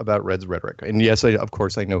about Red's rhetoric. And yes, of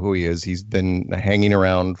course I know who he is. He's been hanging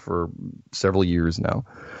around for several years now.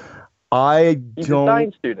 He's a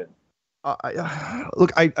science student.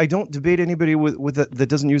 I don't debate anybody with that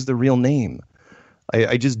doesn't use the real name.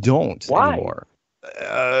 I just don't anymore.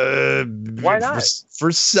 Why not?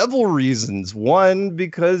 For several reasons. One,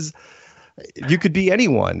 because you could be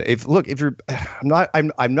anyone. If you're,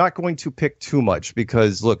 I'm not going to pick too much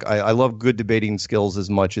because look, I love good debating skills as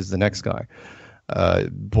much as the next guy.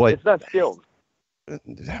 But it's not skills.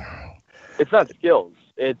 It's not skills.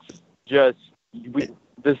 It's just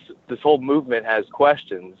this whole movement has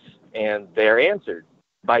questions and they're answered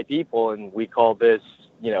by people, and we call this,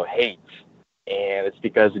 hate. And it's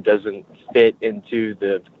because it doesn't fit into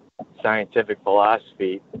the scientific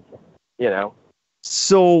philosophy,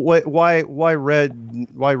 So why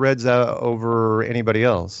Red's over anybody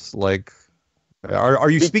else? Like, are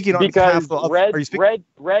you speaking on behalf of? Red.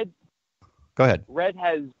 Go ahead. Red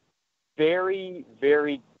has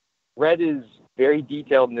Red is very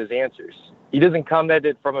detailed in his answers. He doesn't come at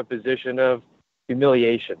it from a position of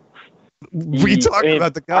humiliation. We talked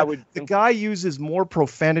about the guy. The guy uses more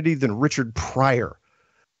profanity than Richard Pryor.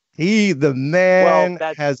 The man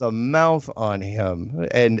has a mouth on him,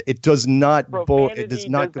 and it does not. Profanity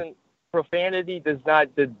does not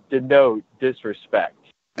denote disrespect.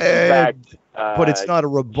 In fact, but it's not a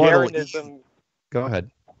rebuttal. Go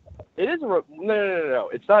ahead. It is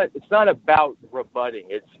no. It's not about rebutting.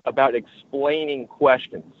 It's about explaining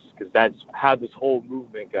questions, because that's how this whole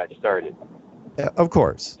movement got started. Of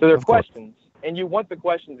course. So there are questions, and you want the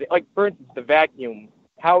questions. Like, for instance, the vacuum.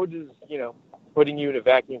 How does, putting you in a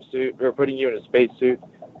vacuum suit, or putting you in a space suit,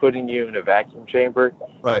 putting you in a vacuum chamber.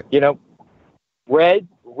 Right. Red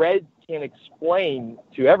can explain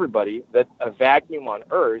to everybody that a vacuum on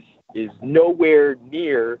Earth is nowhere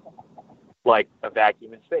near like a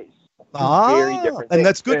vacuum in space. Very different things. And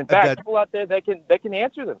that's good. And in fact, people out there that can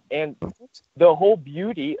answer them. And the whole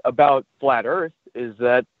beauty about flat Earth is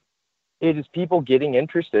that it is people getting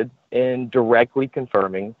interested in directly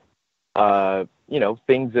confirming,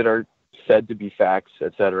 things that are said to be facts,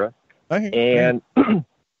 etc. And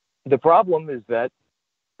the problem is that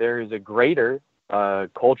there is a greater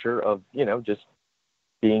culture of, just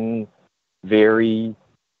being very,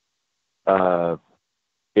 I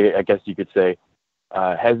guess you could say,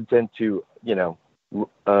 hesitant to,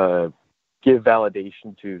 give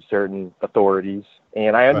validation to certain authorities.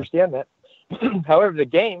 And I understand that. However, the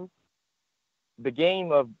game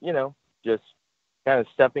of, just kind of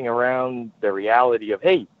stepping around the reality of,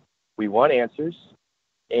 hey, we want answers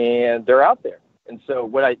and they're out there. And so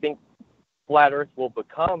what I think Flat Earth will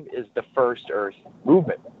become is the First Earth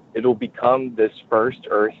movement. It'll become this First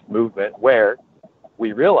Earth movement where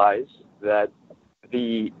we realize that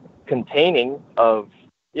the containing of,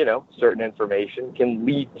 certain information can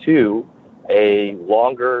lead to a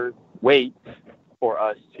longer wait for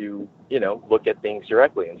us to, look at things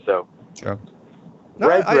directly. And so, sure. No,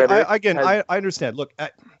 I understand. Look,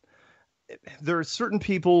 there are certain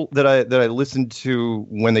people that I listen to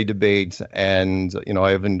when they debate, and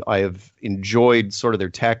I have enjoyed sort of their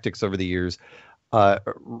tactics over the years.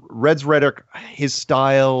 Red's rhetoric, his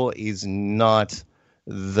style is not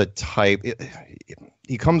the type.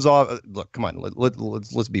 He comes off. Look, come on,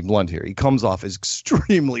 let's be blunt here. He comes off as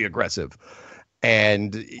extremely aggressive,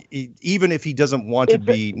 and even if he doesn't want to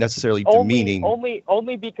be necessarily demeaning,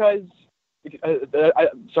 only because.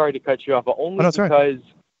 I'm sorry to cut you off, but only because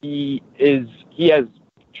he has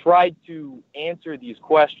tried to answer these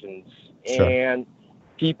questions, and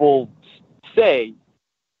people say,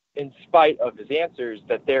 in spite of his answers,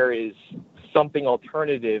 that there is something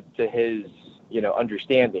alternative to his,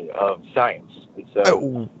 understanding of science. And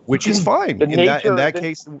so, which is fine. In that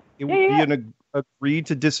case, it would be an agree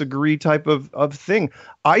to disagree type of thing.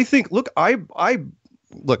 I think. Look, I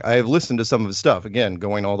have listened to some of his stuff, again,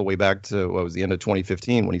 going all the way back to what was the end of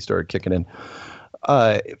 2015 when he started kicking in.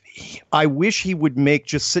 I wish he would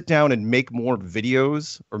sit down and make more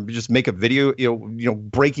videos, or just make a video,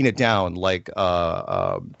 breaking it down like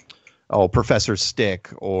Professor Stick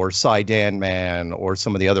or Cy-Dan Man or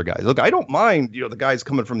some of the other guys. Look, I don't mind, the guys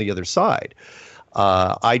coming from the other side.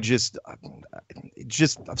 I'm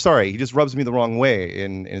sorry, he just rubs me the wrong way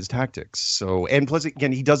in his tactics. So, and plus,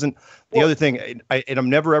 again, he doesn't. The other thing, and I'm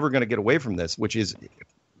never ever going to get away from this, which is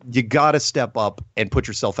you got to step up and put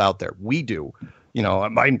yourself out there. We do.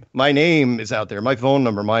 My name is out there, my phone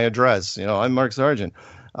number, my address. I'm Mark Sargent.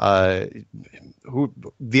 Who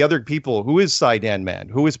the other people? Who is Sidan Man?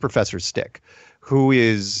 Who is Professor Stick? Who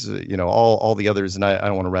is all the others? And I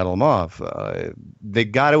don't want to rattle them off. They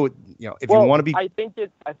got to if you want to be. I think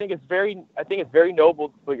it's very noble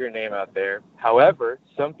to put your name out there. However,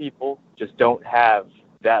 some people just don't have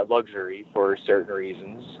that luxury for certain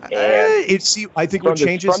reasons. And I think what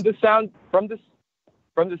changes from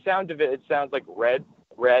the sound of it, it sounds like Red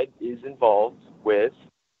is involved with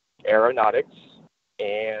aeronautics,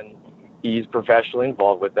 and he's professionally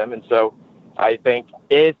involved with them. And so I think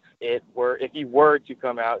if he were to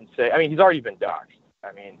come out and say, I mean, he's already been doxxed.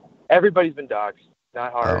 I mean, everybody's been doxxed.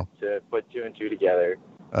 Not hard to put two and two together.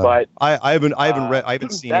 But I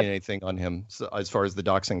haven't seen anything on him as far as the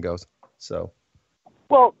doxing goes. So,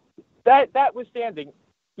 well, that withstanding,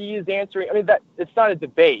 he is answering. I mean, that it's not a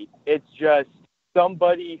debate. It's just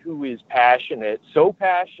somebody who is so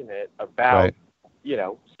passionate about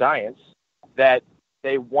science that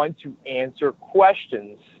they want to answer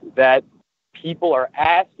questions that people are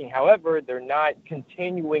asking. However, they're not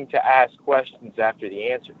continuing to ask questions after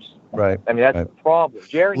the answers. Right. I mean, that's the problem.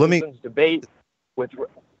 Jerry debate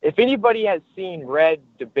if anybody has seen Red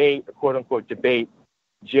debate, quote unquote, debate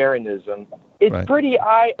Jeranism, it's pretty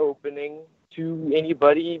eye-opening to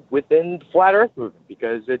anybody within the Flat Earth movement,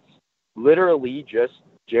 because it's literally just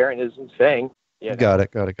Jeranism saying, got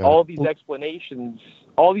it. All these explanations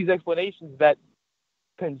that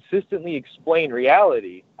consistently explain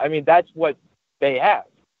reality. I mean, that's what they have.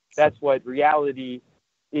 That's what reality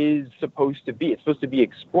is supposed to be. It's supposed to be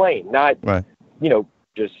explained, not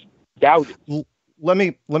just doubted. Let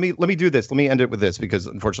me do this. Let me end it with this, because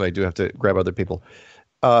unfortunately I do have to grab other people.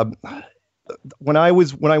 When I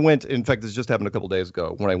went, in fact, this just happened a couple days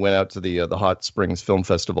ago, when I went out to the Hot Springs Film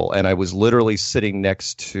Festival, and I was literally sitting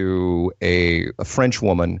next to a French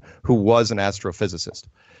woman who was an astrophysicist.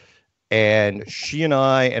 And she and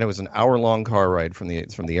it was an hour-long car ride from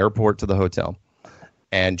the airport to the hotel.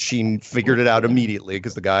 And she figured it out immediately,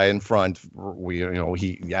 because the guy in front,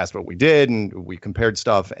 he asked what we did, and we compared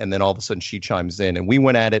stuff. And then all of a sudden she chimes in, and we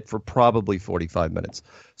went at it for probably 45 minutes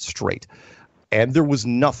straight. And there was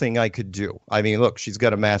nothing I could do. I mean, look, she's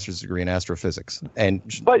got a master's degree in astrophysics,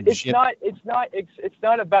 but it's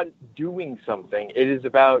not about doing something. It is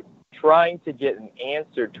about trying to get an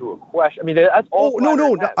answer to a question. I mean, that's all.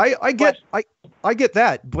 No. I get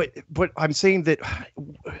that, but I'm saying that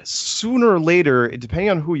sooner or later, depending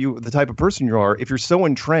on the type of person you are, if you're so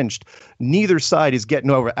entrenched, neither side is getting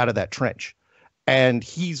out of that trench, and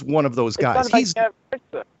he's one of those guys. He's the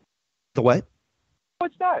what? No,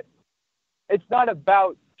 it's not. It's not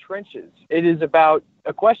about trenches. It is about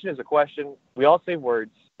a question is a question. We all say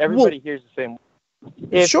words. Everybody hears the same.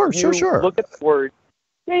 Sure. Look at the word.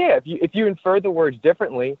 Yeah. If you infer the words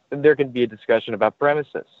differently, then there can be a discussion about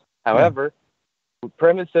premises. However,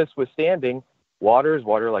 premises withstanding, water is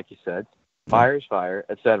water, like you said, fire is fire,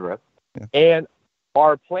 etc. Yeah. And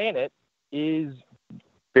our planet is,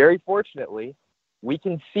 very fortunately, we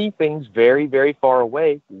can see things very, very far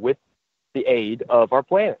away with the aid of our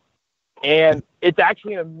planet. And it's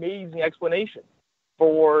actually an amazing explanation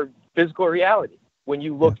for physical reality when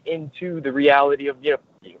you look into the reality of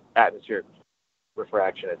atmosphere,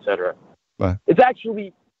 refraction, etc. Right. It's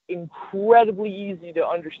actually incredibly easy to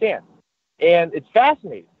understand. And it's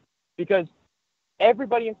fascinating because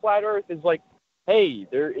everybody in Flat Earth is like, hey,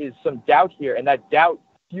 there is some doubt here, and that doubt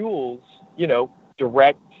fuels,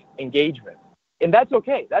 direct engagement. And that's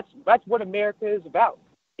okay. That's what America is about.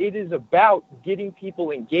 It is about getting people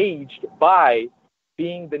engaged by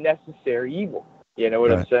being the necessary evil. You know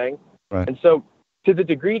what I'm saying? Right. And so to the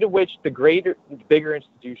degree to which the bigger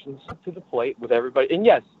institutions come to the plate with everybody, and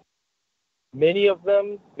yes, many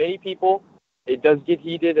people, it does get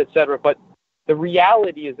heated, etc. But the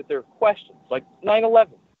reality is that there are questions, like 9/11.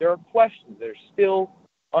 There are questions that are still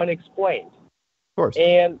unexplained. Of course.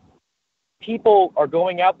 And people are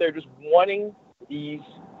going out there just wanting these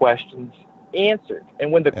questions answered.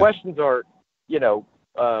 And when the questions are,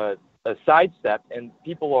 a sidestep, and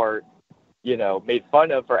people are, made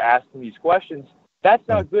fun of for asking these questions, that's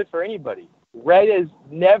not good for anybody. Red has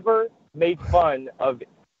never made fun of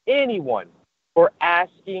anyone for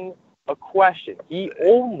asking a question. He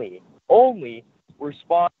only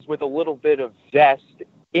responds with a little bit of zest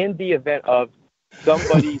in the event of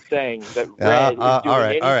somebody saying that Red is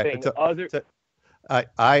doing anything other.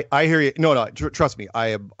 I hear you. No, trust me.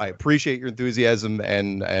 I appreciate your enthusiasm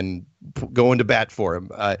and going to bat for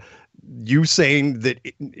him. You saying that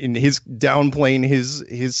in his downplaying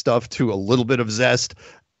his stuff to a little bit of zest,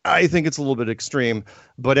 I think it's a little bit extreme.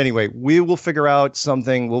 But anyway, we will figure out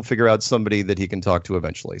something. We'll figure out somebody that he can talk to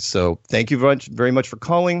eventually. So thank you very much for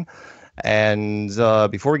calling. And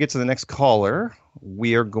before we get to the next caller,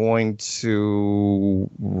 we are going to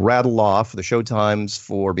rattle off the showtimes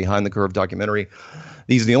for Behind the Curve documentary.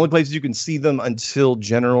 These are the only places you can see them until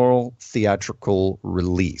general theatrical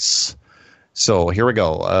release. So here we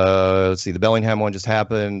go. Let's see. The Bellingham one just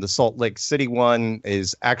happened. The Salt Lake City one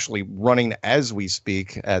is actually running as we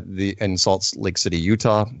speak in Salt Lake City,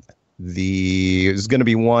 Utah. There's going to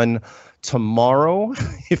be one tomorrow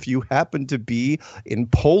if you happen to be in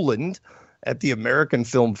Poland at the American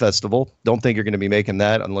Film Festival. Don't think you're going to be making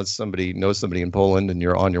that unless somebody knows somebody in Poland and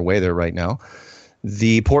you're on your way there right now.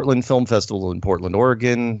 The Portland Film Festival in Portland,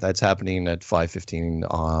 Oregon, that's happening at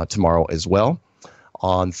 5:15 tomorrow as well.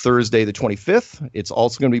 On Thursday, the 25th, it's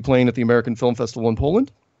also going to be playing at the American Film Festival in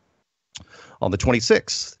Poland. On the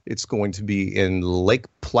 26th, it's going to be in Lake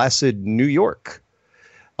Placid, New York.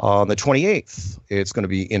 On the 28th, it's going to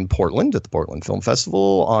be in Portland at the Portland Film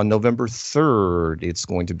Festival. On November 3rd, it's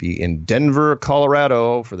going to be in Denver,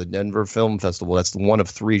 Colorado for the Denver Film Festival. That's one of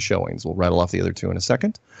 3 showings. We'll rattle off the other 2 in a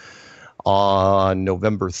second. On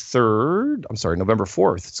November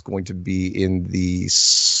 4th, it's going to be in the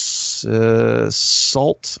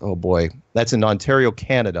that's in Ontario,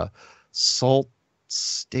 Canada. Sault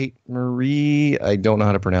Ste. Marie. I don't know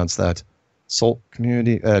how to pronounce that. Sault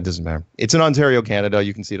Community. It doesn't matter. It's in Ontario, Canada.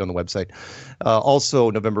 You can see it on the website. Also,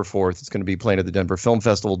 November 4th, it's going to be playing at the Denver Film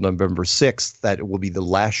Festival. November 6th, that will be the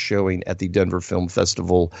last showing at the Denver Film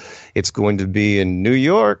Festival. It's going to be in New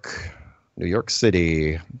York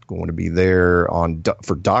City. Going to be there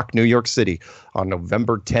for Doc New York City on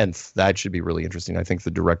November 10th. That should be really interesting. I think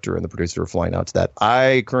the director and the producer are flying out to that.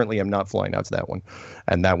 I currently am not flying out to that one,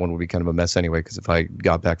 and that one would be kind of a mess anyway, because if I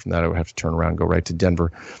got back from that, I would have to turn around and go right to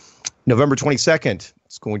Denver. November 22nd,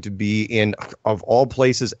 it's going to be in, of all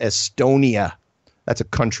places, Estonia. That's a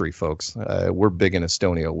country, folks. We're big in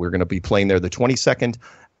Estonia. We're going to be playing there the 22nd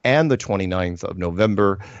and the 29th of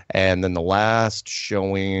November. And then the last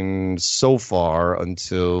showing so far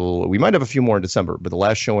until, we might have a few more in December, but the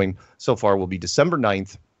last showing so far will be December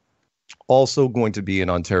 9th. Also going to be in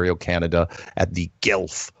Ontario, Canada at the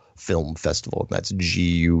Guelph Film Festival. That's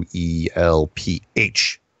Guelph.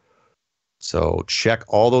 So check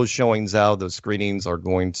all those showings out. Those screenings are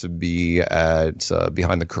going to be at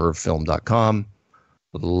behindthecurvefilm.com.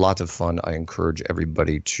 A lot of fun. I encourage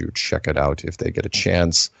everybody to check it out if they get a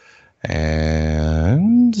chance.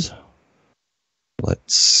 And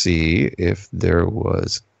let's see if there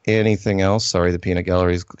was anything else. Sorry, the Peanut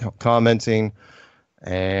Gallery is commenting.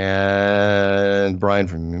 And Brian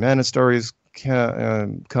from Humana Stories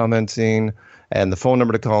commenting. And the phone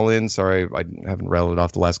number to call in, sorry, I haven't rattled it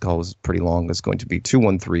off. The last call was pretty long. It's going to be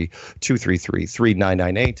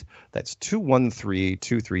 213-233-3998. That's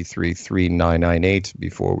 213-233-3998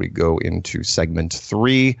 before we go into segment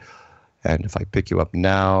 3. And if I pick you up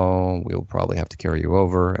now, we'll probably have to carry you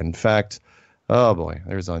over. In fact, oh boy,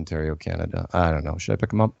 there's Ontario, Canada. I don't know. Should I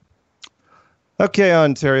pick them up? Okay,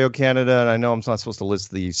 Ontario, Canada. And I know I'm not supposed to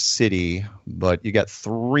list the city, but you got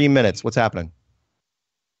 3 minutes. What's happening?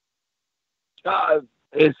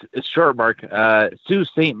 It's short, Mark. Sault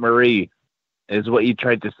Ste. Marie is what you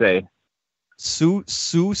tried to say. Sault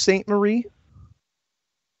Ste. Marie?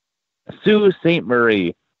 Sault Ste.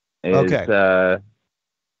 Marie. Okay.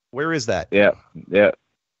 Where is that? Yeah.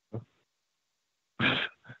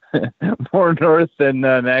 More north than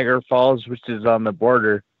Niagara Falls, which is on the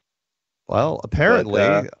border. Well,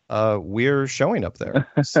 apparently, we're showing up there.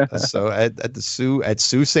 So at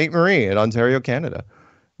Sault Ste. Marie in Ontario, Canada.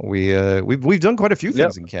 We've done quite a few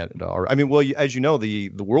things in Canada. I mean, well, as you know, the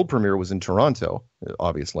world premiere was in Toronto,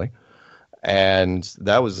 obviously, and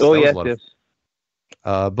that was a lot of.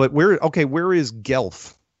 But where is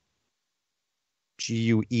Guelph?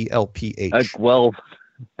 Guelph. Guelph.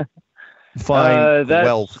 Fine. That's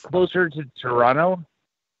Guelph. Closer to Toronto.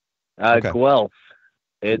 Okay. Guelph.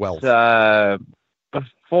 It's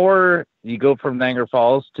before you go from Niagara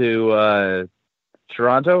Falls to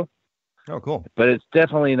Toronto. Oh, cool. But it's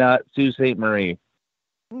definitely not Sault Ste. Marie.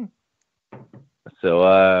 So,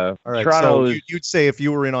 all right. Toronto. So you'd say if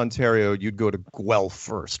you were in Ontario, you'd go to Guelph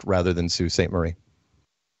first rather than Sault Ste. Marie.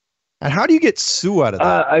 And how do you get Sioux out of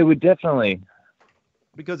that? I would definitely.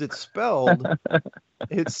 Because it's spelled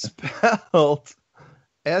SAUSOULT?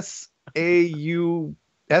 SAU.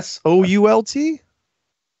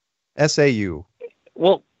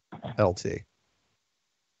 Well, LT.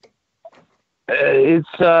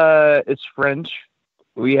 It's French.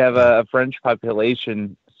 We have a French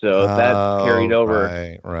population, so that's carried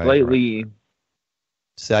over slightly.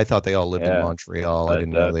 See, I thought they all lived in Montreal. I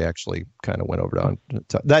didn't know they actually kind of went over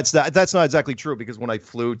to. That's not exactly true, because when I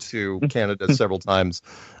flew to Canada several times,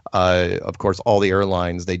 of course, all the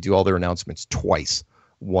airlines, they do all their announcements twice,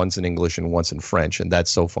 once in English and once in French, and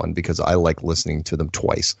that's so fun because I like listening to them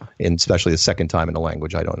twice, and especially the second time in a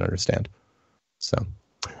language I don't understand. So,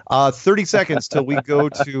 30 seconds till we go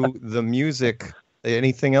to the music.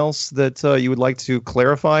 Anything else that you would like to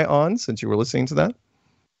clarify on, since you were listening to that?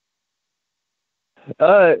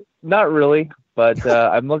 Not really, but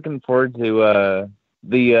I'm looking forward to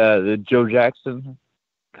the Joe Jackson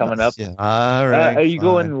coming up. Yeah. All right. Are you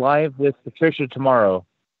going live with Patricia tomorrow?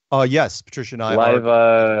 Yes, Patricia and I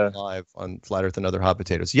are live on Flat Earth and Other Hot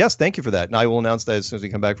Potatoes. Yes, thank you for that. And I will announce that as soon as we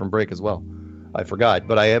come back from break as well. I forgot,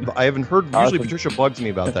 but I haven't heard. Usually Awesome. Patricia bugs me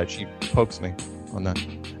about that. She pokes me on that.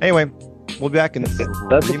 Anyway, we'll be back in. That's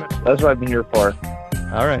what I'm here for.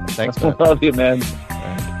 All right. Thanks, man. Love you, man.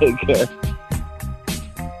 Take care.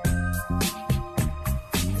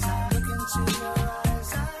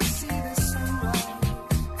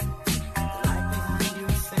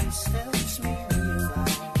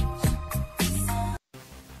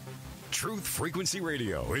 Truth Frequency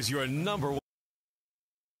Radio is your number one.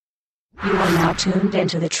 You are now tuned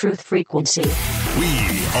into the Truth Frequency. We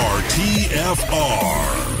are TFR.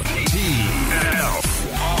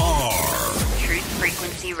 TFR. Truth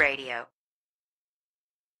Frequency Radio.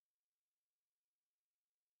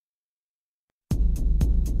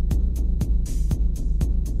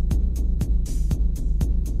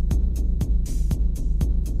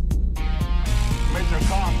 Major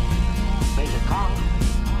Kong. Major Kong.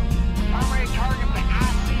 Primary target the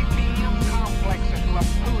ICBM complex at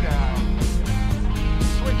Laputa.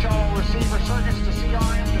 Switch all receiver circuits to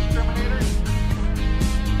CRM discriminators.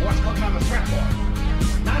 What's cooking on the threat board?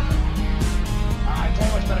 Nothing. Alright, tell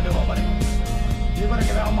you what you better do, old buddy. You better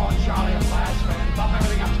give Elmo and Charlie a flash, man. Bump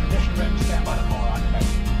everything up to condition ready. Stand by the core on your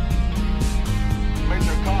mission.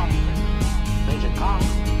 Major Kong. Major Kong.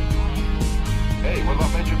 Hey, what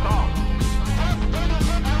about Major Kong?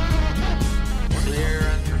 Clear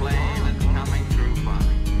and plain and coming through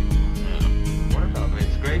fine. What about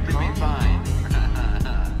It's great to be fine.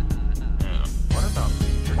 What about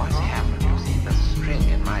Major What's happened? You see the string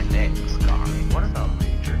in my leg, Scarry. What about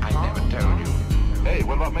Major I never told you. Hey,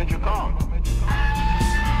 what about Major Kong?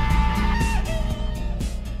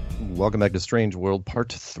 Welcome back to Strange World,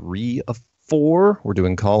 part 3 of 4. We're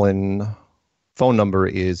doing call-in. Phone number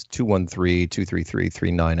is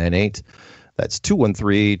 213-233-3998. That's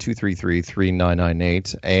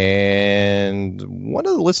 213-233-3998. And one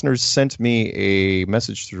of the listeners sent me a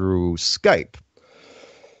message through Skype.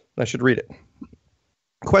 I should read it.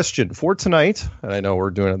 Question for tonight, and I know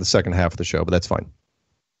we're doing it in the second half of the show, but that's fine.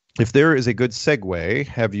 If there is a good segue,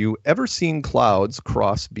 have you ever seen clouds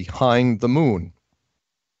cross behind the moon?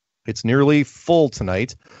 It's nearly full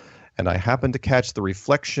tonight, and I happened to catch the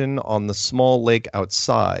reflection on the small lake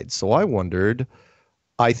outside. So I wondered,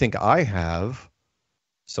 I think I have.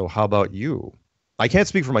 So how about you? I can't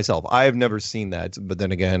speak for myself. I've never seen that, but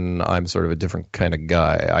then again, I'm sort of a different kind of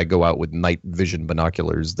guy. I go out with night vision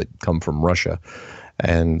binoculars that come from Russia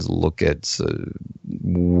and look at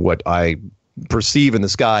what I perceive in the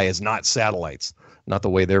sky as not satellites, not the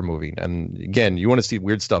way they're moving. And again, you want to see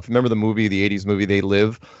weird stuff. Remember the movie, the 80s movie, They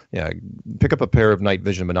Live? Yeah, pick up a pair of night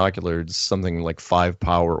vision binoculars, something like 5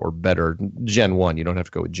 power or better, Gen 1. You don't have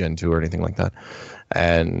to go with Gen 2 or anything like that.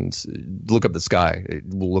 And look up the sky. It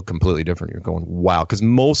will look completely different. You're going, wow. Because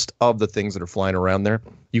most of the things that are flying around there,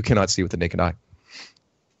 you cannot see with the naked eye.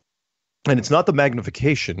 And it's not the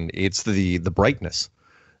magnification, it's the brightness.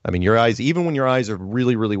 I mean, your eyes, even when your eyes are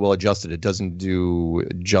really, really well adjusted, it doesn't do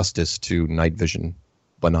justice to night vision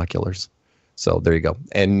binoculars. So there you go.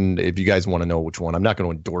 And if you guys want to know which one, I'm not going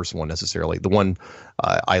to endorse one necessarily. The one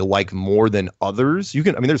I like more than others, you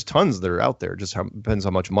can, I mean, there's tons that are out there, just depends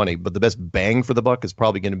how much money, but the best bang for the buck is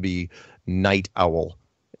probably going to be Night Owl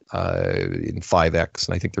in 5X.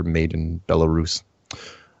 And I think they're made in Belarus.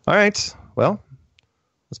 All right. Well,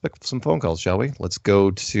 let's pick up some phone calls, shall we? Let's go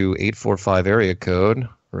to 845 area code.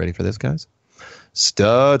 Ready for this, guys?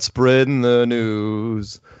 Start spreading the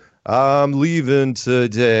news. I'm leaving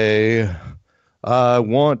today. I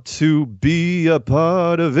want to be a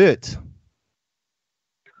part of it.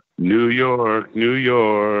 New York, New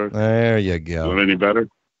York. There you go. Doing any better?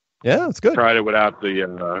 Yeah, it's good. Tried it without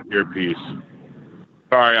the earpiece.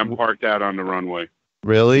 Sorry, I'm parked out on the runway.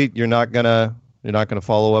 Really? You're not gonna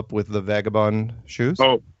follow up with the vagabond shoes?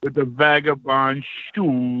 Oh, with the vagabond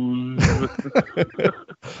shoes.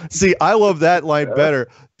 See, I love that line better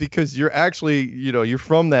because you're actually, you're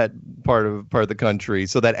from that part of the country,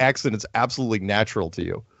 so that accent is absolutely natural to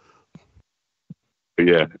you.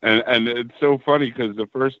 Yeah, and it's so funny because the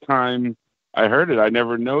first time I heard it, I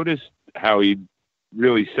never noticed how he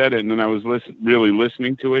really said it, and then I was really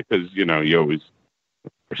listening to it because you always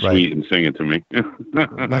are sweet and sing it to me.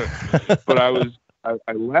 But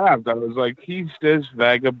I laughed. I was like, he says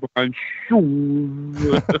vagabond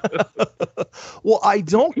shoe. Well, I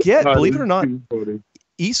don't get, believe it or not,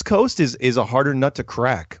 East Coast is a harder nut to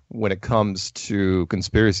crack when it comes to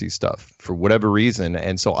conspiracy stuff for whatever reason.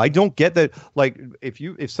 And so I don't get that. Like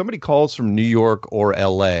if somebody calls from New York or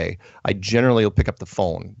LA, I generally will pick up the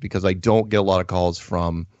phone because I don't get a lot of calls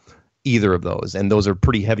from either of those. And those are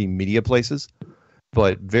pretty heavy media places.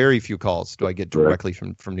 But very few calls do I get directly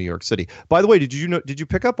from New York City. By the way, did you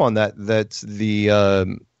pick up on that? That's the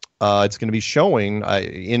it's going to be showing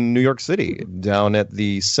in New York City down at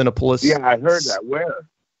the Cinepolis. Yeah, I heard that. Where?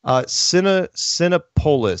 Cinepolis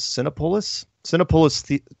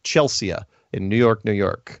Chelsea in New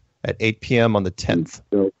York at 8 p.m. on the 10th.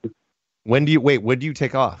 When do you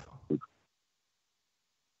take off?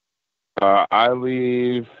 I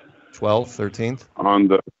leave 12th, 13th on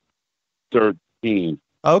the 13th.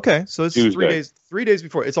 Okay, so it's Tuesday. 3 days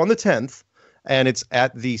before. It's on the 10th, and it's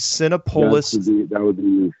at the Cinepolis. That would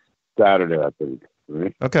be Saturday, I think.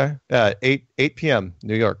 Right? Okay, 8 p.m.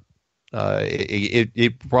 New York.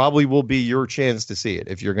 It probably will be your chance to see it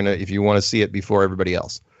if you want to see it before everybody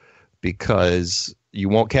else, because you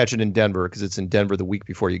won't catch it in Denver because it's in Denver the week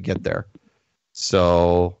before you get there.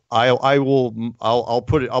 So I'll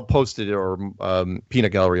post it, or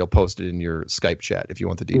Peanut Gallery will post it in your Skype chat if you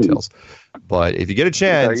want the details. But if you get a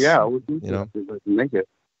chance, make it.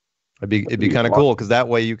 It'd be kind of cool because that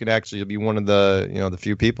way you can actually be one of the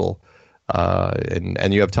few people,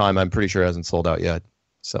 and you have time. I'm pretty sure it hasn't sold out yet.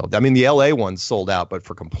 So I mean the LA one sold out, but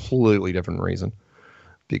for completely different reason.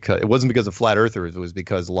 Because it wasn't because of flat earthers, it was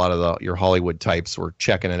because a lot of your Hollywood types were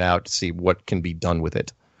checking it out to see what can be done with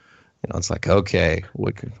it. It's like, okay,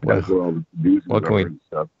 what can we?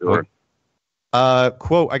 Quote?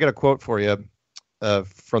 I got a quote for you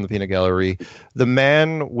from the Peanut Gallery. The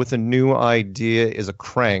man with a new idea is a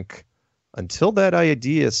crank until that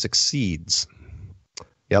idea succeeds.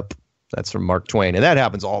 Yep, that's from Mark Twain, and that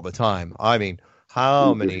happens all the time. I mean,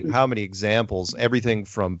 how many examples? Everything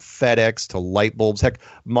from FedEx to light bulbs. Heck,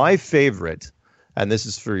 my favorite. And this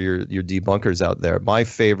is for your debunkers out there. My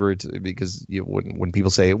favorite, because when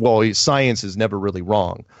people say, well, science is never really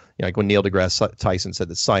wrong. Like when Neil deGrasse Tyson said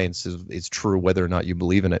that science is true whether or not you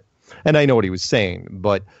believe in it. And I know what he was saying.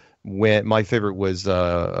 But when my favorite was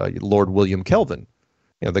Lord William Kelvin,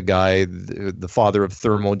 the guy, the father of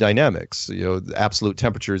thermodynamics. The absolute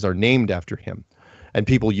temperatures are named after him. And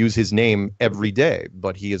people use his name every day.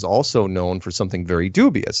 But he is also known for something very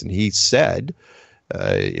dubious. And he said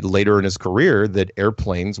later in his career that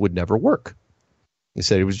airplanes would never work. He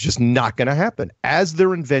said it was just not going to happen as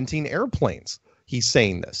they're inventing airplanes. He's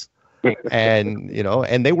saying this, and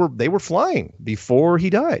and they were flying before he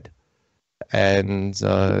died, and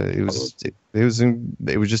it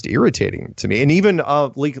was just irritating to me. And even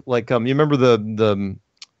you remember the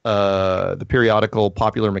periodical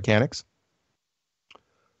Popular Mechanics?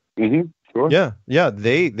 Mm-hmm. Sure. Yeah.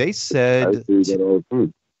 They said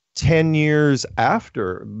 10 years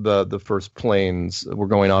after the first planes were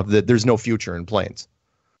going off that there's no future in planes.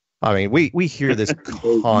 I mean, we hear this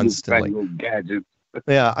constantly.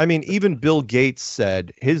 Yeah, I mean, even Bill Gates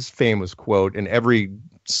said his famous quote, and every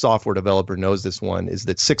software developer knows this one, is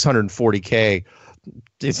that 640K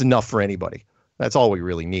is enough for anybody. That's all we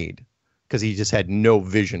really need, because he just had no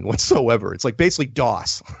vision whatsoever. It's like basically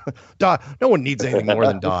DOS. No one needs anything more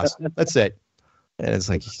than DOS. That's it. And it's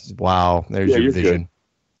like, wow, there's your vision. Good.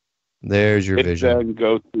 There's your vision.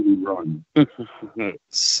 Go to run.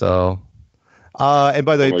 So, and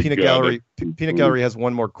by the way, Peanut Gallery has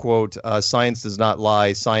one more quote. Science does not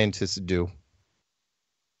lie. Scientists do.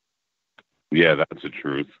 Yeah, that's the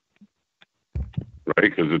truth. Right?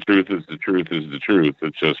 Because the truth is the truth is the truth.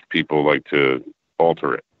 It's just people like to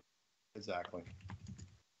alter it. Exactly.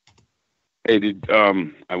 Hey,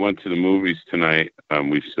 I went to the movies tonight.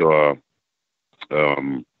 We saw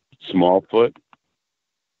Smallfoot.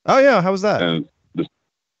 Oh yeah, how was that? And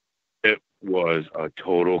it was a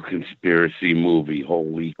total conspiracy movie.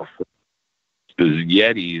 Holy crap. The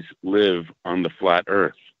Yetis live on the flat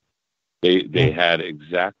Earth. They had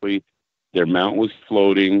exactly, their mount was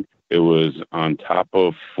floating. It was on top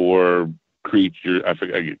of 4 creatures. I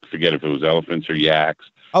forget if it was elephants or yaks.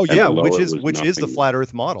 Oh yeah, which is the flat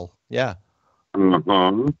Earth model. Yeah.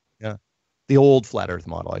 Uh-huh. Yeah. The old flat Earth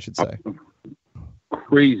model, I should say.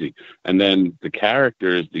 Crazy. And then the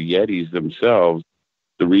characters, the Yetis themselves,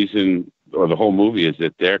 the reason, or the whole movie, is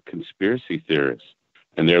that they're conspiracy theorists.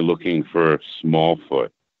 and they're looking for Smallfoot.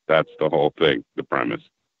 That's the whole thing, the premise.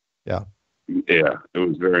 Yeah. Yeah, it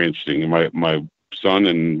was very interesting. My son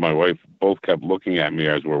and my wife both kept looking at me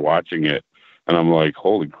as we're watching it, and I'm like,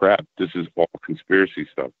 holy crap, this is all conspiracy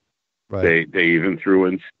stuff. Right. They even threw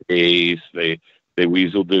in space. They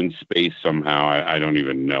weaseled in space somehow. I don't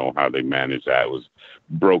even know how they managed that. It was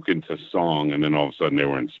broken to song, and then all of a sudden they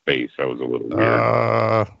were in space. That was a little weird.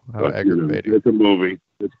 How But, aggravating. it's a movie.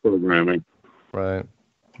 It's programming. Right.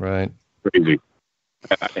 Crazy.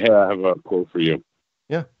 I have a quote for you.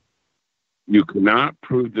 Yeah. You cannot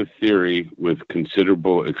prove the theory with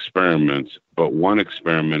considerable experiments, but one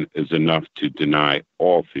experiment is enough to deny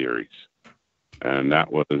all theories. And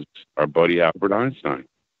that was our buddy Albert Einstein.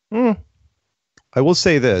 I will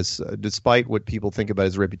say this, despite what people think about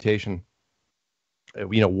his reputation,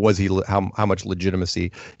 was he how much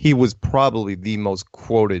legitimacy? He was probably the most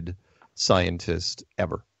quoted scientist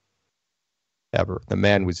ever. The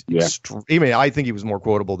man was I think he was more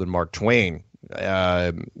quotable than Mark Twain.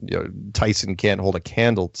 Tyson can't hold a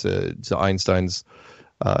candle to Einstein's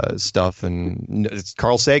stuff, and it's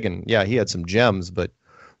Carl Sagan. Yeah, he had some gems, but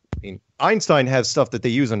I mean, Einstein has stuff that they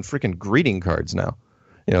use on freaking greeting cards now.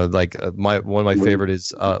 Like one of my favorite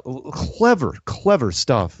is clever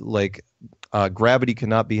stuff. Like gravity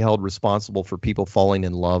cannot be held responsible for people falling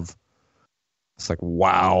in love. It's like,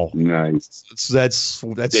 wow, nice. That's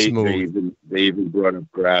smooth. They even brought up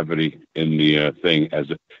gravity in the thing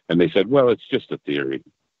and they said, well, it's just a theory.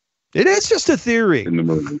 It is just a theory in the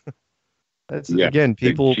movie. Again,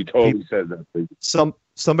 people. She totally said that.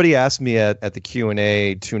 Somebody asked me at the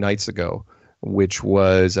Q&A 2 nights ago, which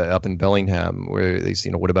was up in Bellingham, where they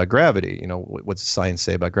said, what about gravity? What's science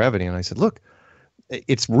say about gravity? And I said, look,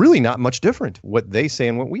 it's really not much different what they say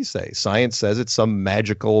and what we say. Science says it's some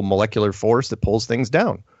magical molecular force that pulls things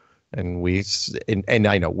down. And and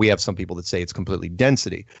I know we have some people that say it's completely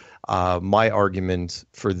density. My argument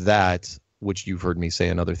for that, which you've heard me say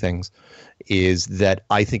in other things, is that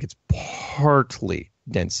I think it's partly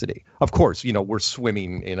density. Of course, we're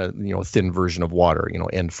swimming in a thin version of water,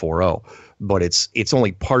 N40, but it's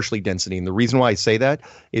only partially density. And the reason why I say that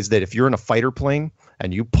is that if you're in a fighter plane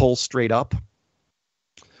and you pull straight up,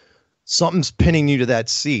 something's pinning you to that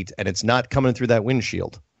seat and it's not coming through that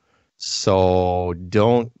windshield. So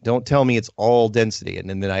don't tell me it's all density. And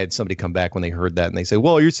then I had somebody come back when they heard that and they say,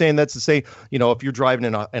 well, you're saying that's the same, if you're driving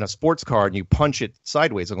in a sports car and you punch it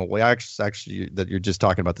sideways. I go, well, actually that you're just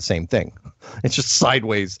talking about the same thing. It's just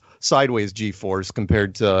sideways G-force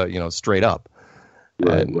compared to, straight up.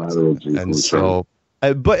 Right, and so,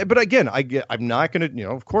 but again, I'm not going to,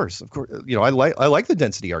 of course, I like the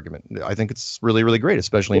density argument. I think it's really, really great,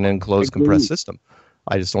 especially in an enclosed compressed system.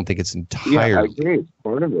 I just don't think it's entirely. Yeah, I agree. It's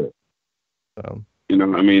part of it.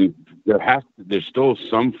 I mean, there's still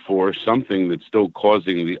some force, something that's still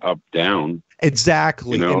causing the up down.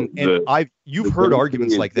 Exactly. You've heard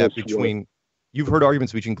arguments like that between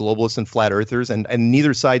globalists and flat earthers, and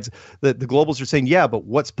neither sides. The globalists are saying, yeah, but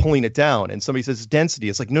what's pulling it down? And somebody says it's density.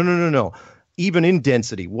 It's like, no. Even in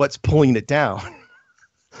density, what's pulling it down?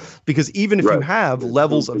 Because even if you have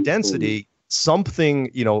levels of density,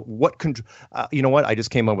 something, what I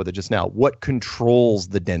just came up with it just now. What controls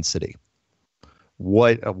the density?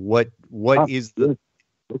 What is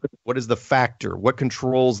the factor? What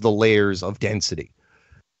controls the layers of density?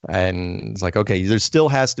 And it's like, okay, there still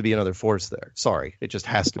has to be another force there. Sorry, it just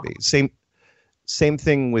has to be. Same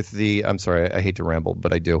thing with the. I'm sorry, I hate to ramble,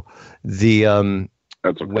 but I do. The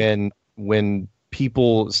That's okay. When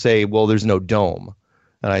people say, well, there's no dome.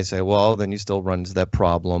 And I say, well, then you still run into that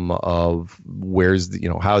problem of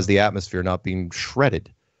how's the atmosphere not being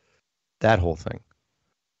shredded? That whole thing.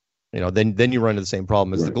 Then you run into the same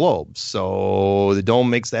problem as the globe. So the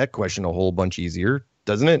dome makes that question a whole bunch easier,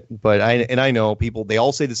 doesn't it? But I know people, they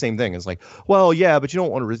all say the same thing. It's like, well, yeah, but you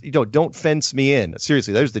don't want to, don't fence me in.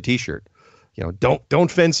 Seriously, there's the T-shirt.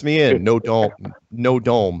 Don't fence me in. No dome, no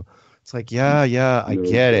dome. It's like, yeah, I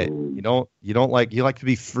get it. You like to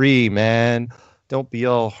be free, man. Don't be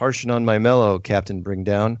all harshing on my mellow, Captain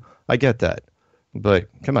Bringdown. I get that, but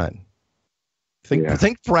come on,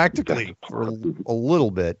 think practically for a little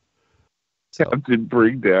bit. So. Captain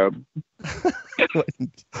Bringdown.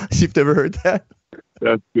 You've never heard that?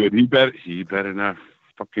 That's good. He better not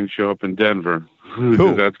fucking show up in Denver.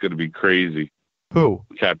 Who? That's going to be crazy. Who?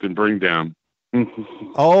 Captain Bringdown.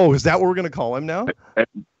 Oh, is that what we're going to call him now?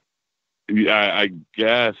 Yeah, I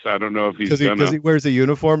guess. I don't know if he's because he wears a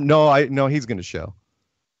uniform. No, he's going to show.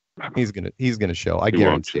 He's going to show. I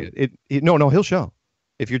guarantee it. No, he'll show.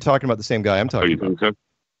 If you're talking about the same guy I'm talking about. So?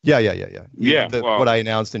 Yeah. What I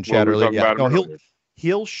announced in chat earlier. Yeah. No,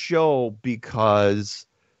 he'll show because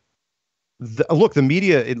Look, the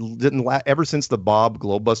media, it didn't ever since the Bob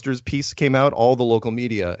Globebusters piece came out, all the local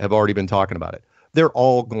media have already been talking about it. They're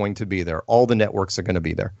all going to be there. All the networks are going to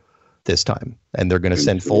be there this time. And they're going to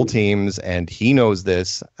send full teams, and he knows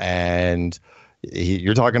this. And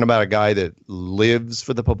you're talking about a guy that lives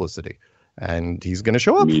for the publicity, and he's going to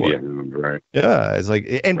show up for it. Right. Yeah, it's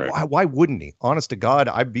like, and why wouldn't he? Honest to God,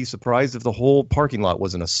 I'd be surprised if the whole parking lot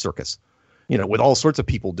wasn't a circus. With all sorts of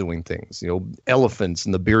people doing things, elephants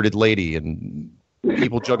and the bearded lady and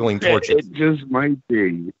people juggling torches. It just might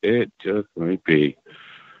be.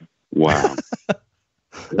 Wow.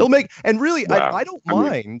 They'll make, and really, wow. I don't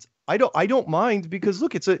mind. I don't mind because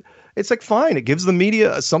look, it's like fine. It gives the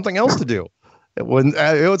media something else to do. When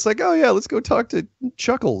it's like, oh yeah, let's go talk to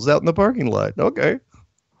Chuckles out in the parking lot. Okay.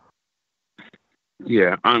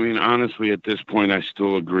 Yeah, I mean, honestly, at this point, I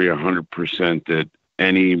still agree 100% that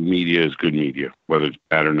any media is good media, whether it's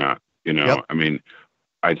bad or not. Yep. I mean,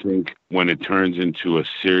 I think when it turns into a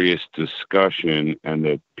serious discussion and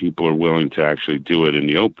that people are willing to actually do it in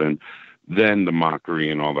the open, then the mockery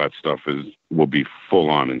and all that stuff will be full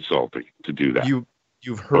on insulting to do that. You've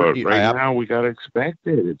heard, but right now we gotta expect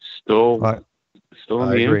it. It's still in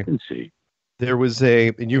the infancy. There was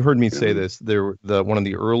and you heard me say this. One of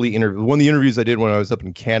the interviews I did when I was up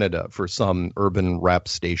in Canada for some urban rap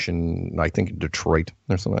station, I think in Detroit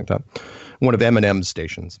or something like that, one of Eminem's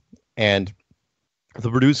stations. And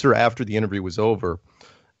the producer, after the interview was over,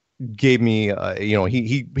 gave me,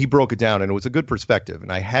 he broke it down, and it was a good perspective.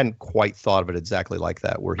 And I hadn't quite thought of it exactly like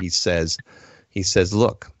that, where he says,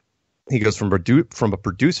 look, he goes from a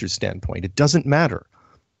producer's standpoint, it doesn't matter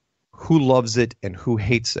who loves it and who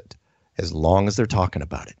hates it, as long as they're talking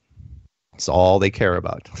about it. It's all they care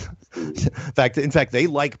about. In fact, they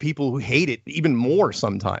like people who hate it even more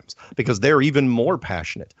sometimes because they're even more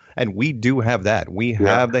passionate. And we do have that. We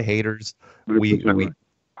have the haters. We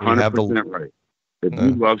have the right. If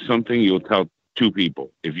you love something, you'll tell 2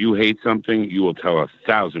 people. If you hate something, you will tell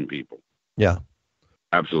 1,000 people. Yeah,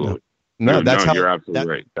 absolutely. No, you're absolutely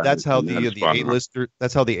right. That's how the A-lister.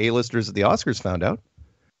 That's how the A-listers at the Oscars found out.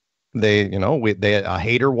 A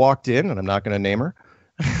hater walked in, and I'm not going to name her,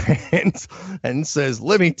 and says,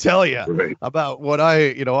 "Let me tell you about what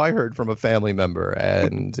I heard from a family member,"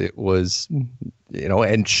 and it was,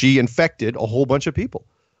 and she infected a whole bunch of people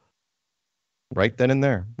right then and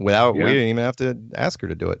there we didn't even have to ask her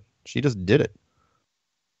to do it. She just did it.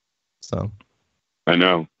 So I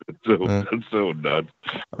know it's so nuts.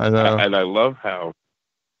 I know, and I love how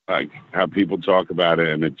people talk about it,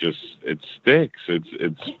 and it sticks.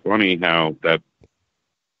 It's funny how that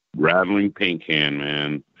rattling paint can,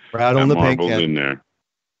 man. Rattling the paint can in there.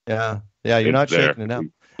 Yeah. You're not shaking it out.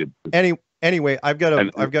 Anyway, I've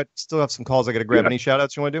got still have some calls I got to grab. Any shout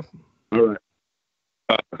outs you want to do? All right.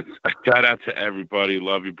 Shout out to everybody.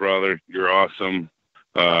 Love you, brother. You're awesome.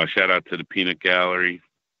 Shout out to the Peanut Gallery.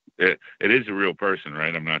 It is a real person,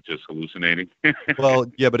 right? I'm not just hallucinating.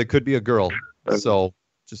 Well, yeah, but it could be a girl. So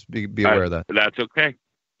just be aware of that. That's okay.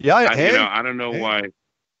 Yeah, I don't know why.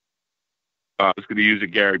 I was going to use a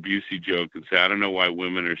Gary Busey joke and say, I don't know why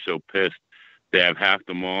women are so pissed. They have half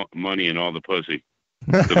the money and all the pussy.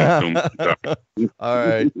 All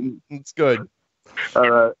right. It's good. All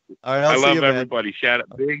right. I love everybody.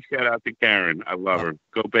 Big shout out to Karen. I love her.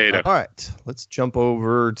 Go Beta. All right. Let's jump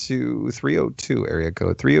over to 302 area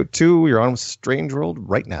code. 302, you're on with Strange World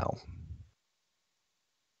right now.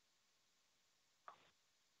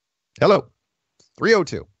 Hello.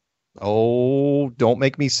 302. Oh, don't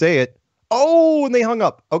make me say it. Oh, and they hung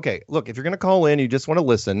up. Okay, look, if you're going to call in, you just want to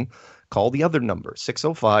listen, call the other number,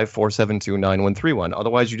 605-472-9131.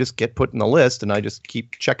 Otherwise, you just get put in the list, and I just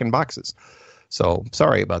keep checking boxes. So,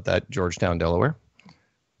 sorry about that, Georgetown, Delaware.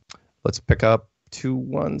 Let's pick up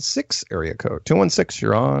 216 area code. 216,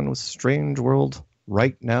 you're on with Strange World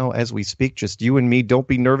right now as we speak. Just you and me. Don't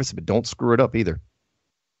be nervous, but don't screw it up either.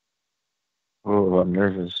 Oh, I'm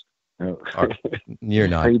nervous. No. You're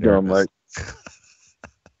not. How you doing, Mark?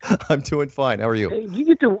 I'm doing fine. How are you? Hey, you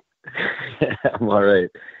get to. I'm all right.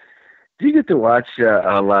 Do you get to watch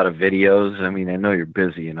a lot of videos? I mean, I know you're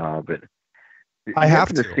busy and all, but I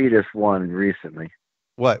have to see this one recently.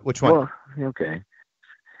 What? Which one? Well, okay.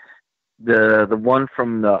 The one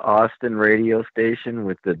from the Austin radio station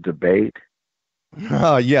with the debate.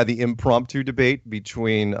 Yeah, the impromptu debate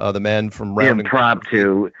between the men from Round.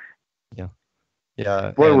 Impromptu. Yeah.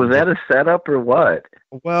 Yeah. Boy, and- was that a setup or what?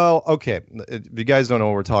 Well, okay. If you guys don't know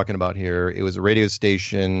what we're talking about here, it was a radio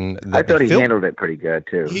station. I thought he handled it pretty good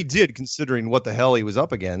too. He did, considering what the hell he was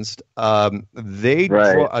up against. A new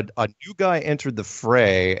guy entered the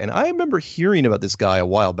fray, and I remember hearing about this guy a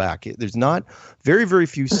while back. There's not very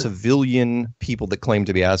few civilian people that claim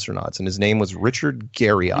to be astronauts, and his name was Richard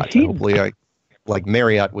Garriott. Hopefully, I like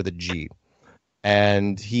Marriott with a G.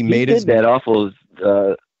 And he made did his that awful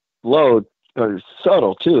low or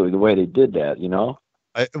subtle too. The way they did that, you know.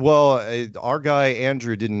 Our guy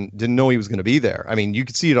Andrew didn't know he was going to be there. I mean, you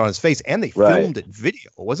could see it on his face, and they filmed it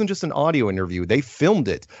video. It wasn't just an audio interview; they filmed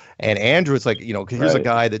it. And Andrew, it's like, here's a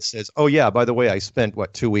guy that says, "Oh yeah, by the way, I spent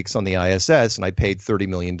 2 weeks on the ISS, and I paid $30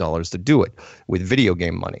 million to do it with video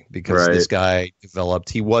game money because this guy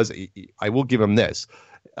developed. I will give him this.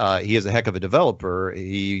 He is a heck of a developer.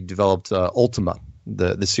 He developed Ultima."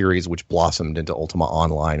 The series, which blossomed into Ultima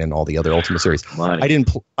Online and all the other Ultima series. I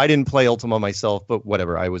didn't play Ultima myself, but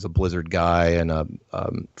whatever. I was a Blizzard guy and a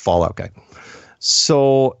Fallout guy.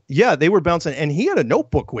 So yeah, they were bouncing, and he had a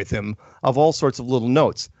notebook with him of all sorts of little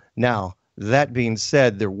notes. Now that being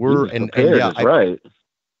said, there were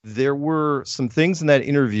there were some things in that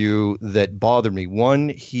interview that bothered me. One,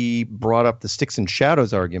 he brought up the sticks and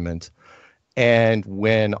shadows argument. And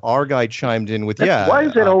when our guy chimed in with, why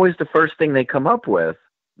is it always the first thing they come up with?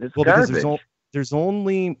 It's garbage. Because there's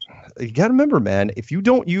only, you got to remember, man, if you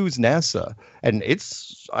don't use NASA, and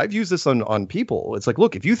I've used this on people. It's like,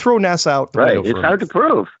 look, if you throw NASA out the window, it's hard to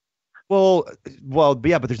prove. Well,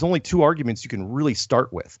 yeah, but there's only two arguments you can really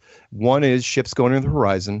start with. One is ships going into the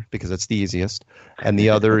horizon because that's the easiest, and the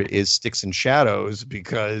other is sticks and shadows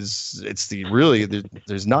because it's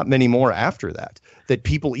there's not many more after that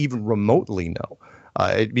people even remotely know.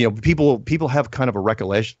 People have kind of a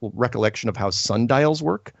recollection of how sundials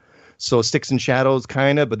work. So sticks and shadows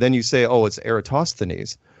kind of, but then you say, oh, it's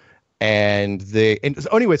Eratosthenes. And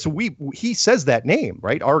anyway, so he says that name,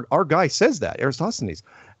 right? Our guy says that, Eratosthenes.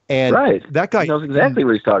 And that guy knows exactly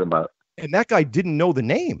what he's talking about. And that guy didn't know the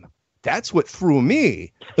name. That's what threw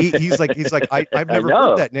me. He's like, I've never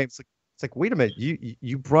heard that name. It's like, wait a minute,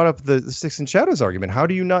 you brought up the sticks and shadows argument. How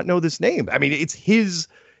do you not know this name? I mean, it's his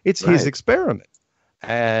experiment,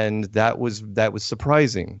 and that was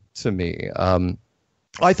surprising to me.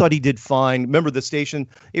 I thought he did fine. Remember the station?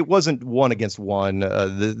 It wasn't 1 against 1.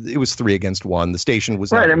 It was 3 against 1. The station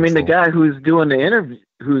was right. I mean, the guy who's doing the interview,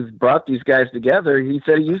 who's brought these guys together, he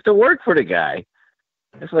said he used to work for the guy.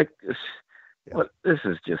 It's like, this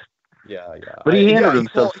is just. Yeah. But he handled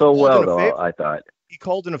himself so well, though. I thought he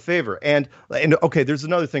called in a favor, and okay. There's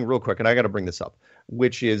another thing, real quick, and I got to bring this up,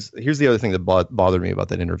 which is here's the other thing that bothered me about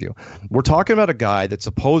that interview. We're talking about a guy that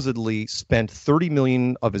supposedly spent $30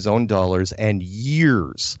 million of his own dollars and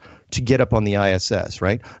years to get up on the ISS,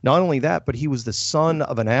 right? Not only that, but he was the son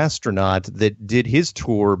of an astronaut that did his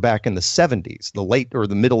tour back in the 70s,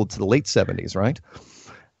 the middle to the late 70s, right?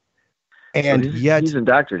 And yet he's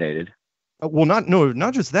indoctrinated. Well,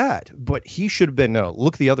 not just that, but he should have been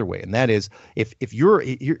look the other way, and that is if you're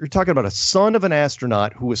talking about a son of an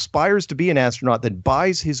astronaut who aspires to be an astronaut that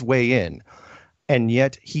buys his way in, and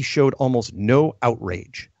yet he showed almost no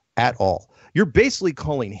outrage at all. You're basically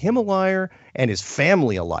calling him a liar and his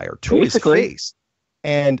family a liar to his face.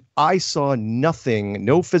 And I saw nothing,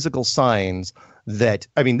 no physical signs that,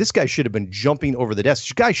 I mean, this guy should have been jumping over the desk.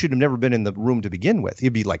 This guy should have never been in the room to begin with. He'd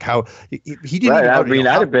be like, how he didn't. Right. I'd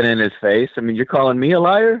have been in his face. I mean, you're calling me a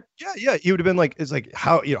liar? Yeah. He would have been like, it's like,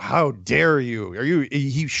 how dare you?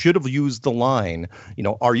 He should have used the line,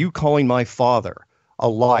 are you calling my father a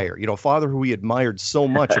liar? Father who he admired so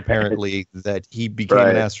much, apparently, that he became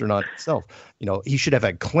an astronaut himself. He should have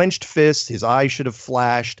had clenched fists. His eyes should have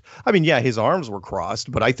flashed. I mean, yeah, his arms were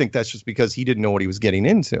crossed, but I think that's just because he didn't know what he was getting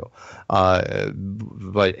into. Why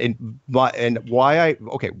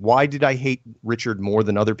did I hate Richard more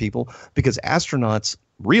than other people? Because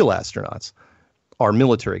real astronauts, are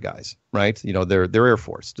military guys, right? They're Air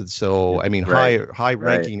Force. So, I mean,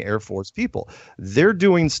 high-ranking Air Force people. They're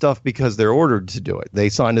doing stuff because they're ordered to do it. They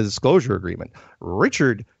signed a disclosure agreement.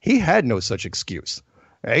 Richard, he had no such excuse,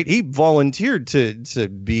 right? He volunteered to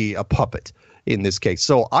be a puppet in this case.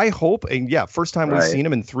 So I hope, and yeah, first time we've seen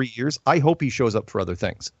him in 3 years, I hope he shows up for other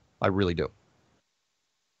things. I really do.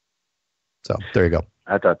 So there you go.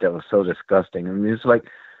 I thought that was so disgusting. I mean, it's like,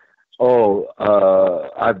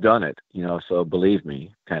 I've done it, so believe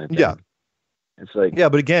me, kind of thing. Yeah. It's like, yeah,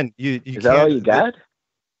 but again, you is that all you got?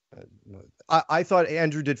 I thought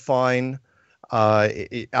Andrew did fine.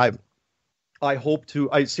 I hope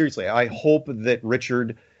that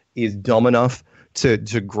Richard is dumb enough to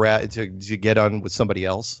get on with somebody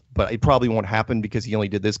else, but it probably won't happen because he only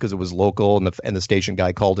did this because it was local and the station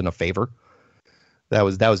guy called in a favor. That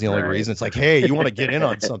was the only reason. It's like, hey, you want to get in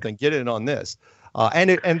on something, get in on this.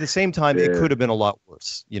 And at the same time, it could have been a lot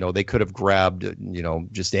worse. They could have grabbed,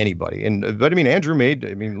 just anybody. But I mean, Andrew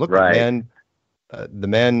look, the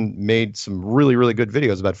man made some really, really good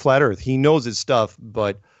videos about flat Earth. He knows his stuff,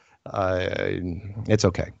 but it's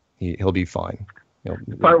okay. He'll be fine.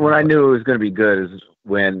 The part when I knew it was going to be good is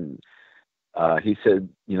when he said,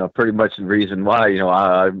 pretty much the reason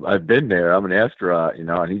why, I've been there. I'm an astronaut,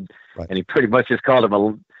 and he pretty much just called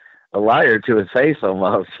him a liar to his face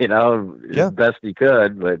almost, as best he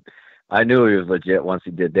could. But I knew he was legit once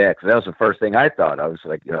he did that, because that was the first thing I thought. I was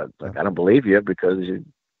like, I don't believe you because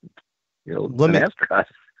an astronaut.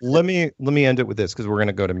 Let me end it with this, because we're going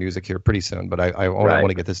to go to music here pretty soon. But I want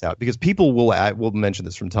to get this out, because people will mention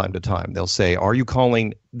this from time to time. They'll say, "Are you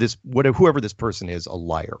calling this whoever this person is a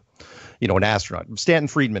liar?" An astronaut. Stanton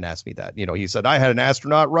Friedman asked me that. He said, "I had an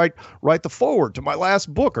astronaut write the foreword to my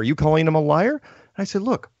last book. Are you calling him a liar?" And I said,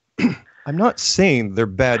 "Look, I'm not saying they're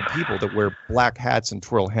bad people that wear black hats and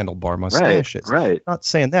twirl handlebar mustaches. Right. I'm not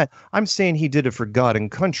saying that. I'm saying he did it for God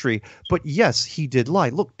and country. But yes, he did lie.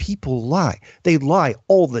 Look, people lie. They lie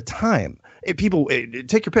all the time. People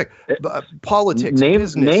take your pick. Politics,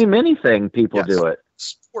 business, name anything. People do it.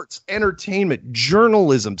 Sports, entertainment,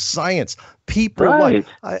 journalism, science. People lie.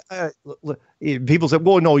 People say,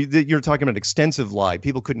 "Well, no, you're talking about extensive lie.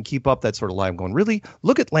 People couldn't keep up that sort of lie." I'm going, really?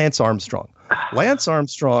 Look at Lance Armstrong. Lance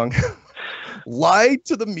Armstrong lied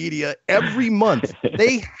to the media every month.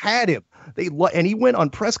 They had him. And he went on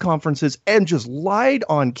press conferences and just lied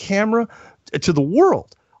on camera to the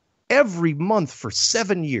world every month for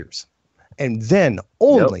 7 years. And then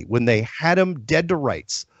only when they had him dead to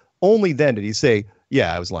rights, only then did he say,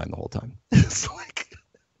 "Yeah, I was lying the whole time." It's like,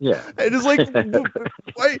 yeah. And it's like,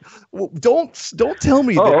 why? Well, don't tell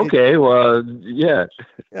me. Oh, okay. Well, yeah.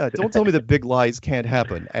 Yeah. Don't tell me that big lies can't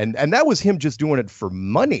happen. And that was him just doing it for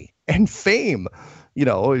money and fame.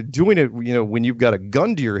 Doing it, when you've got a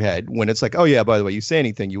gun to your head, when it's like, "Oh yeah, by the way, you say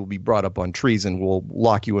anything, you will be brought up on treason. We'll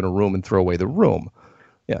lock you in a room and throw away the room."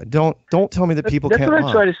 Yeah. Don't tell me that people can't lie. That's what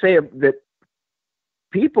I'm trying to say, that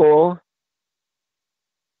people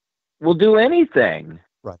will do anything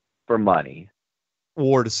for money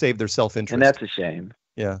or to save their self-interest. And that's a shame.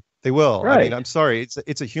 Yeah, they will. Right. I mean, I'm sorry.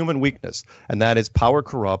 It's a human weakness, and that is power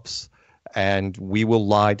corrupts, and we will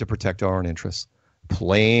lie to protect our own interests.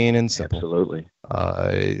 Plain and simple. Absolutely.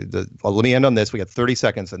 Let me end on this. We got 30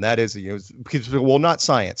 seconds, and that is, because, well, not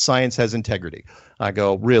science. Science has integrity. I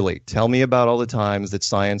go, really? Tell me about all the times that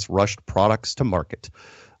science rushed products to market,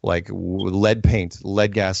 like lead paint,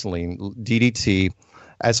 lead gasoline, DDT,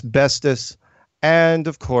 asbestos, and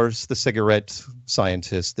of course the cigarette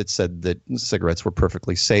scientists that said that cigarettes were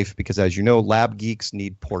perfectly safe because, as you know, lab geeks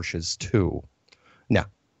need Porsches too. Now,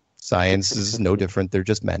 science is no different. They're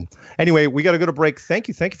just men. Anyway, we got to go to break. Thank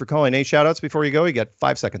you for calling. Any shout outs before you go? You got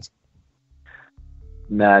 5 seconds.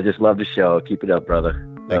 Nah, I just love the show. Keep it up, brother.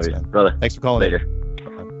 Thanks, man. Brother. Thanks for calling. Later.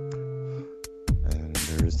 And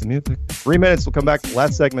there's the music. 3 minutes. We'll come back.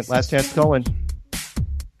 Last segment. Last chance to call in.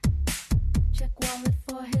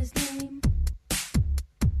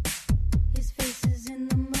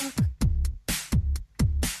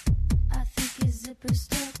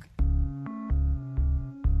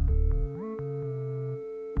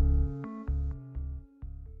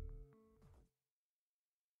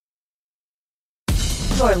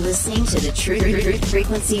 You're listening to the Truth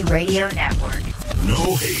Frequency Radio Network.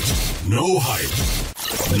 No hate, no hype,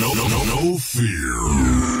 no fear.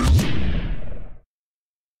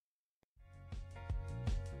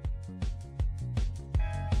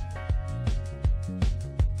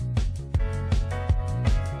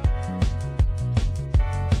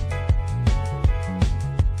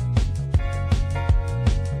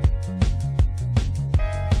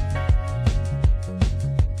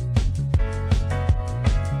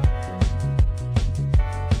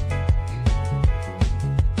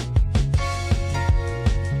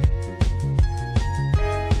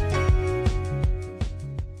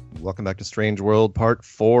 Welcome back to Strange World, part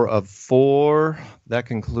 4 of 4. That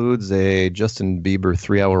concludes a Justin Bieber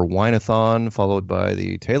 3-hour whine-a-thon, followed by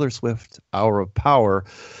the Taylor Swift Hour of Power.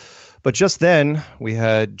 But just then, we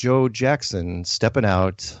had Joe Jackson stepping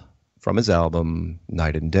out from his album,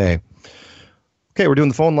 Night and Day. Okay, we're doing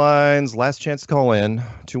the phone lines. Last chance to call in,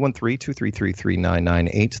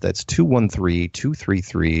 213-233-3998. That's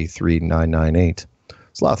 213-233-3998. There's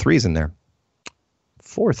a lot of threes in there.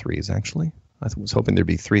 4 threes, actually. I was hoping there'd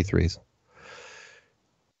be 3 threes.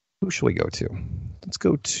 Who shall we go to? Let's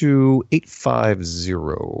go to 850,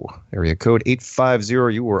 area code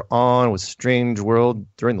 850. You were on with Strange World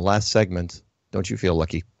during the last segment. Don't you feel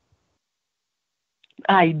lucky?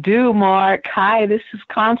 I do, Mark. Hi, this is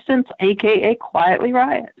Constance, a.k.a. Quietly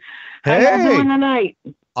Riot. How Hey! y'all doing tonight?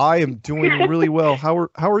 I am doing really well. How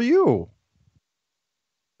are you?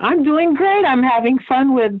 I'm doing great. I'm having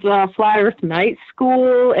fun with Flat Earth Night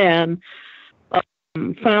School, and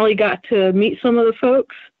finally got to meet some of the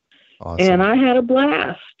folks. Awesome. And I had a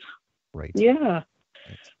blast. Right. Yeah.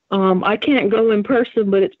 I can't go in person,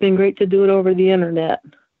 but it's been great to do it over the internet.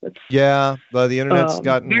 Yeah, but the internet's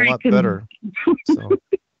gotten a lot better. So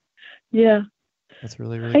yeah. That's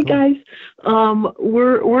really, really Hey cool. guys,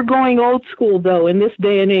 we're going old school though in this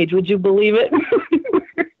day and age. Would you believe it?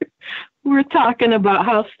 We're talking about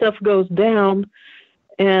how stuff goes down,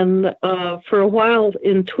 and for a while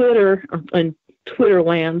in Twitterland,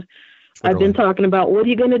 I've been talking about what are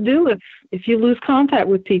you going to do if you lose contact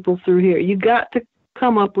with people through here? You got to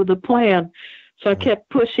come up with a plan. So I kept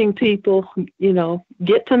pushing people,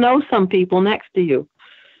 get to know some people next to you.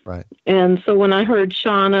 Right. And so when I heard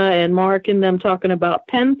Shauna and Mark and them talking about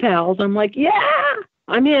pen pals, I'm like, yeah,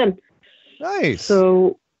 I'm in. Nice.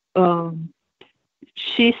 So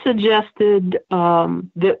she suggested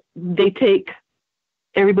that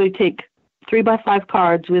everybody take 3x5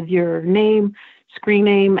 cards with your name, screen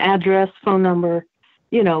name, address, phone number,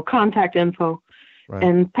 contact info,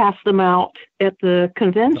 and pass them out at the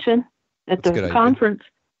convention, at the conference.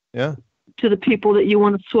 Yeah. To the people that you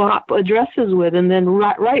want to swap addresses with, and then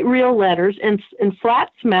write real letters and flat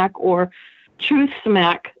smack or truth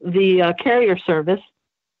smack the carrier service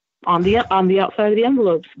on the outside of the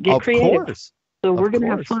envelopes. Get creative. Of course. So we're going to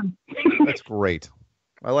have fun. That's great.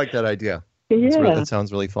 I like that idea. Yeah. That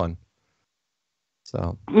sounds really fun.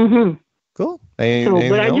 So Mm-hmm. cool. But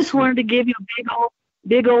I else? just wanted to give you a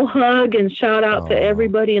big old hug and shout out to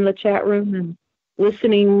everybody in the chat room and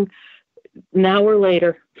listening now or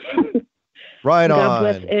later. Right God on.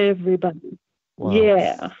 bless everybody. Wow.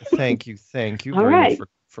 Yeah. Thank you All very right. much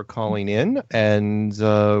for calling in, and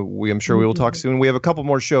I'm sure we will talk soon. We have a couple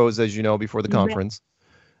more shows, as you know, before the conference,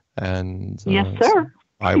 and Yes, sir.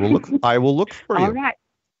 I will look for you. All right.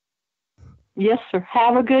 Yes, sir.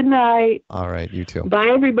 Have a good night. All right, you too. Bye,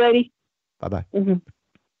 everybody. Bye-bye. Mm-hmm.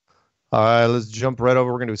 All right, let's jump right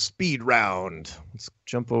over. We're going to do a speed round. Let's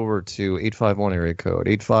jump over to 851 area code.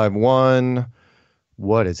 851.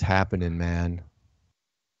 What is happening, man?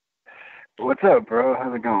 What's up, bro?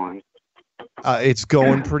 How's it going? It's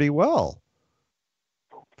going pretty well.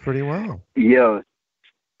 Pretty well. Yo,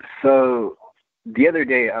 so the other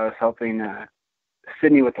day I was helping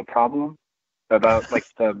Sydney with a problem about like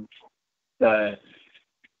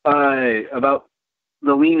about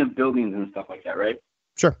the lean of buildings and stuff like that, right?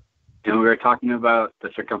 Sure. And we were talking about the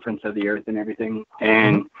circumference of the Earth and everything,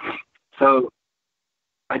 and so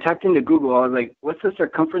I typed into Google. I was like, "What's the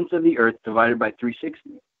circumference of the Earth divided by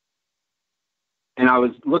 360?" And I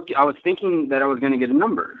was thinking that I was going to get a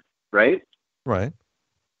number, right? Right.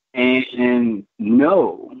 And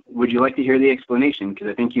no. Would you like to hear the explanation? Because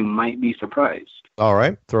I think you might be surprised. All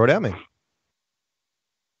right, throw it at me.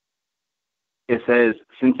 It says,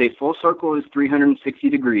 since a full circle is 360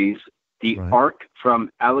 degrees, the arc from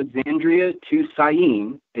Alexandria to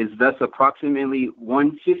Syene is thus approximately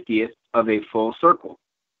 1/50th of a full circle.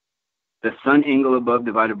 The sun angle above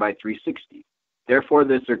divided by 360. Therefore,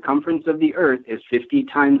 the circumference of the Earth is 50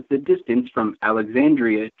 times the distance from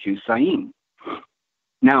Alexandria to Syene.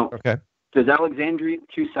 Now, does Alexandria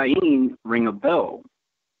to Syene ring a bell?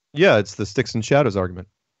 Yeah, it's the sticks and shadows argument.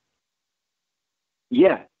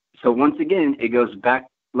 Yeah. So once again, it goes back,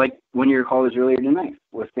 like one of your callers earlier tonight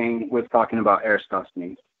was talking about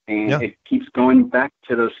Aristophanes, and it keeps going back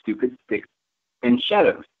to those stupid sticks and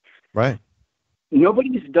shadows. Right.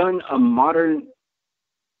 Nobody's done a modern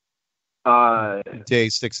day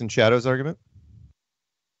sticks and shadows argument.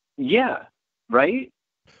 Yeah. Right.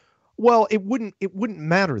 Well, it wouldn't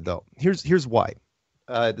matter though. Here's why.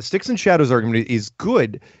 The sticks and shadows argument is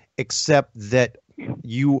good, except that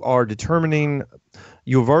you are determining,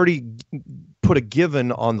 you've already put a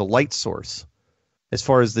given on the light source as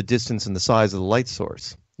far as the distance and the size of the light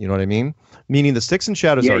source. You know what I mean? Meaning the sticks and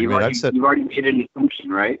shadows argument. You've already made an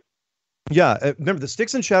assumption, right? Yeah. Remember, the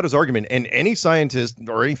sticks and shadows argument, and any scientist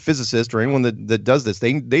or any physicist or anyone that does this,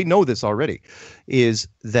 they know this already, is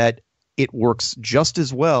that it works just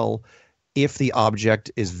as well if the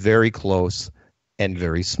object is very close and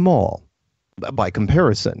very small. By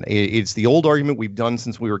comparison, it's the old argument we've done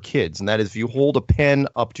since we were kids, and that is if you hold a pen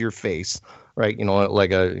up to your face, right?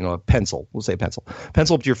 Like a pencil. We'll say pencil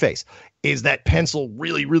up to your face. Is that pencil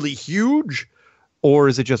really, really huge, Or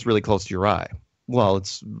is it just really close to your eye? Well,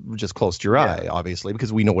 it's just close to your eye, obviously,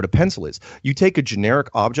 because we know what a pencil is. You take a generic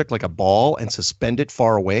object like a ball and suspend it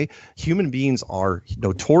far away. Human beings are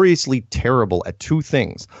notoriously terrible at two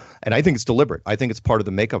things. And I think it's deliberate. I think it's part of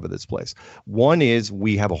the makeup of this place. One is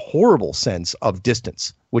we have a horrible sense of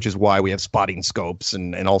distance, which is why we have spotting scopes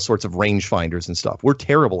and all sorts of rangefinders and stuff. We're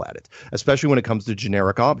terrible at it, especially when it comes to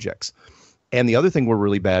generic objects. And the other thing we're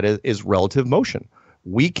really bad at is relative motion.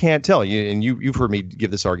 We can't tell you, and you've heard me give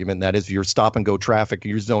this argument, and that is you're stop and go traffic,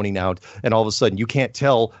 you're zoning out, and all of a sudden you can't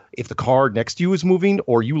tell if the car next to you is moving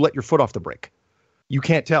or you let your foot off the brake. You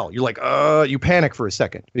can't tell. You're like, you panic for a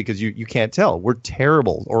second because you can't tell. We're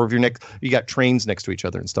terrible. Or if you got trains next to each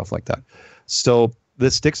other and stuff like that. So the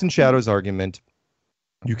sticks and shadows argument,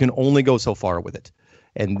 you can only go so far with it.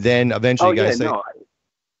 And then eventually you guys say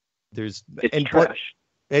there's trash.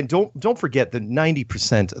 And don't forget that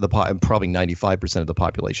 90% of the probably 95% of the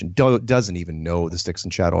population doesn't even know the sticks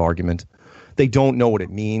and shadow argument. They don't know what it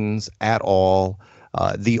means at all.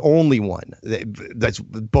 The only one that's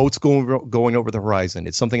boats going over the horizon.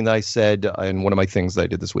 It's something that I said in one of my things that I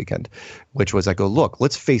did this weekend, which was I go, look,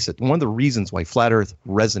 let's face it. One of the reasons why Flat Earth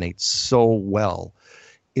resonates so well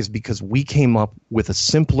is because we came up with a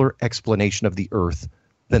simpler explanation of the Earth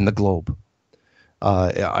than the globe.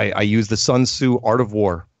 I use the Sun Tzu Art of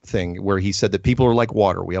War thing where he said that people are like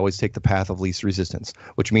water. We always take the path of least resistance,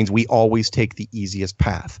 which means we always take the easiest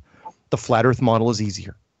path. The Flat Earth model is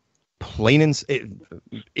easier. Plain and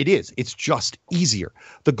it is. It's just easier.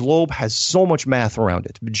 The globe has so much math around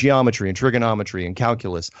it, geometry and trigonometry and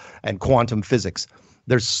calculus and quantum physics.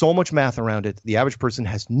 There's so much math around it. The average person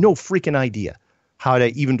has no freaking idea how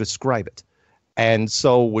to even describe it. And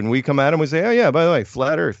so when we come at them, we say, oh, yeah, by the way,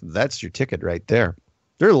 Flat Earth, that's your ticket right there.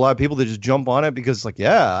 There are a lot of people that just jump on it because, like,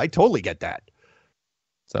 yeah, I totally get that.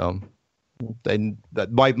 So and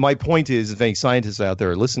my point is, if any scientists out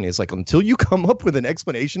there are listening, it's like until you come up with an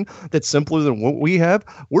explanation that's simpler than what we have,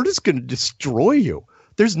 we're just going to destroy you.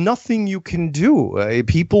 There's nothing you can do.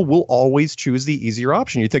 People will always choose the easier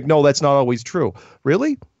option. You think, no, that's not always true.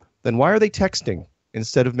 Really? Then why are they texting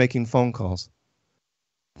instead of making phone calls?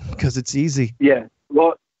 Because it's easy. Yeah.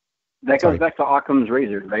 Well, that goes back to Occam's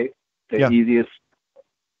razor, right? The easiest,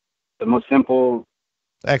 the most simple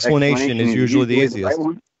explanation is usually the easiest.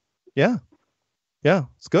 Right. Yeah. Yeah.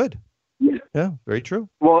 It's good. Yeah. Yeah. Very true.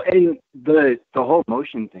 Well, and the whole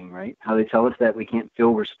motion thing, right? How they tell us that we can't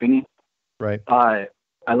feel we're spinning. Right. I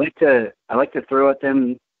like to throw at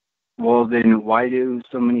them. Well, then why do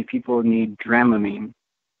so many people need Dramamine?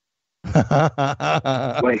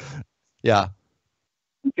 Like, yeah.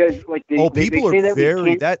 Because like people they say are that we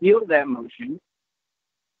very can't feel that motion.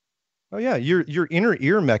 Oh yeah, your inner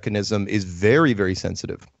ear mechanism is very, very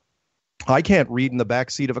sensitive. I can't read in the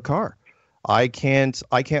back seat of a car. I can't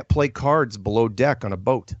play cards below deck on a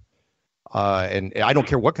boat. And I don't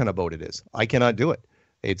care what kind of boat it is. I cannot do it.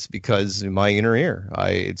 It's because my inner ear.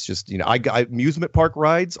 It's just, amusement park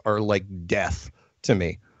rides are like death to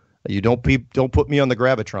me. You don't put me on the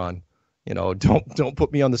Gravitron. Don't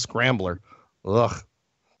put me on the Scrambler. Ugh,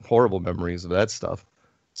 horrible memories of that stuff.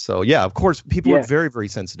 So yeah, of course, people are very, very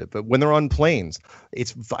sensitive. But when they're on planes, in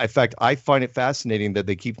fact, I find it fascinating that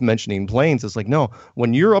they keep mentioning planes. It's like, no,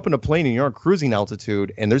 when you're up in a plane and you're on cruising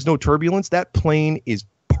altitude and there's no turbulence, that plane is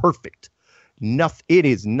perfect. It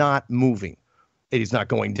is not moving. It is not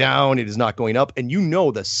going down. It is not going up. And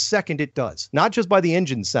the second it does, not just by the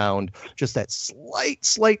engine sound, just that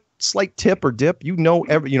slight tip or dip, you know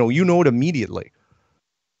it immediately.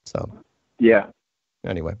 So yeah.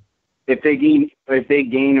 Anyway. If they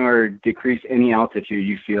gain or decrease any altitude,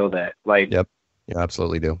 you feel that. Like, yep, you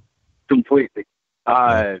absolutely do. Completely.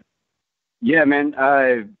 Yeah, man.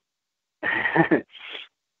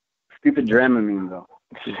 Stupid Dramamine, though.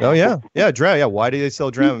 Oh yeah. Yeah. Why do they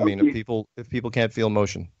sell Dramamine if people can't feel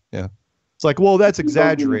motion? Yeah. It's like, well, that's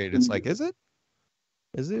exaggerated. It's like, is it?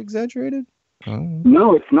 Is it exaggerated?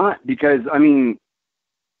 No, it's not, because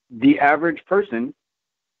the average person,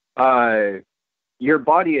 your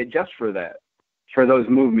body adjusts for those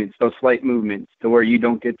movements, those slight movements, to where you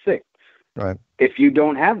don't get sick. Right. If you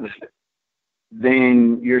don't have this,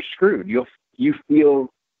 then you're screwed. You feel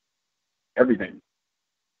everything.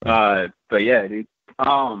 But yeah, dude.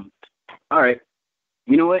 All right.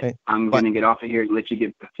 You know what? Hey, I'm gonna get off of here and let you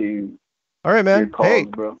get to. All right, man. Your calls, hey,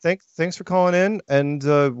 bro. Thanks for calling in, and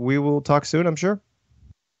we will talk soon, I'm sure.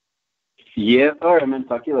 Yeah. All right, man.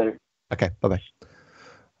 Talk to you later. Okay. Bye-bye.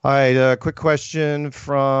 All right, quick question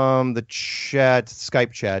from the chat,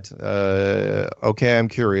 Skype chat. Okay, I'm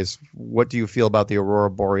curious. What do you feel about the Aurora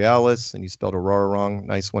Borealis? And you spelled Aurora wrong.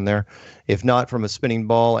 Nice one there. If not from a spinning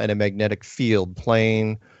ball and a magnetic field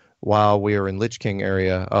playing, while we are in Lich King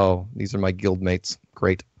area. Oh, these are my guild mates.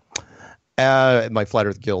 Great. My Flat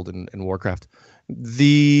Earth Guild in Warcraft.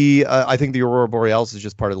 I think the Aurora Borealis is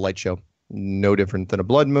just part of the light show. No different than a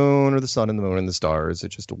blood moon or the sun and the moon and the stars.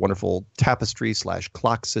 It's just a wonderful tapestry /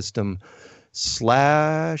 clock system /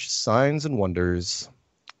 signs and wonders.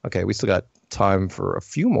 Okay, we still got time for a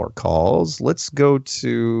few more calls. Let's go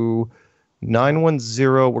to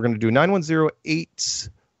 910. We're going to do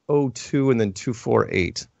 910-802 and then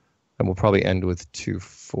 248. And we'll probably end with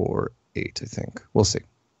 248, I think. We'll see.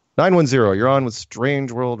 910, you're on with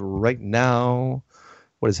Strange World right now.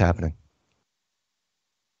 What is happening?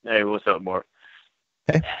 Hey, what's up, Mark?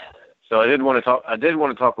 Hey. So I did want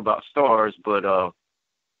to talk about stars, but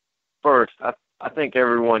first, I think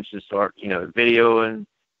everyone should start, videoing,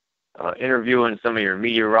 interviewing some of your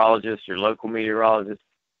meteorologists, your local meteorologists.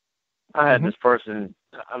 I had this person.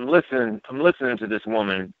 I'm listening to this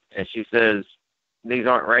woman, and she says these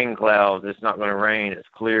aren't rain clouds. It's not going to rain. It's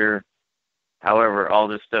clear. However, all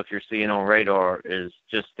this stuff you're seeing on radar is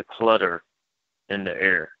just the clutter in the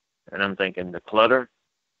air. And I'm thinking, the clutter?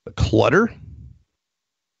 The clutter?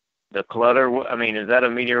 The clutter? I mean, is that a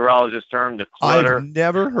meteorologist term, the clutter? I've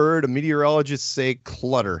never heard a meteorologist say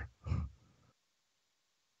clutter.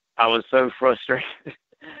 I was so frustrated.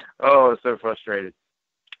 Oh, I was so frustrated.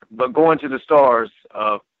 But going to the stars,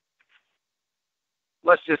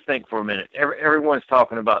 let's just think for a minute. Everyone's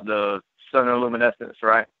talking about the sonoluminescence,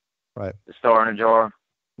 right? Right. The star in a jar.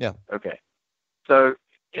 Yeah. Okay. So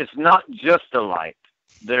it's not just a light.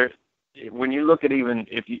 When you look at even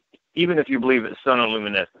if you believe it's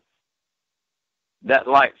sonoluminescence, that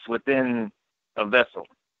light's within a vessel.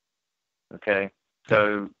 Okay.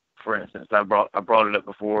 So, for instance, I brought it up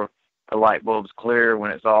before. A light bulb's clear.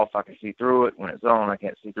 When it's off, I can see through it. When it's on, I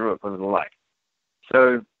can't see through it because of the light.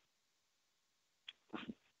 So,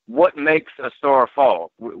 what makes a star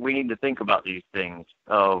fall? We need to think about these things.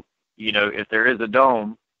 If there is a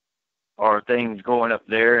dome, are things going up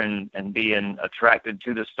there and being attracted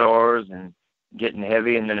to the stars and getting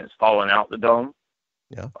heavy and then it's falling out the dome?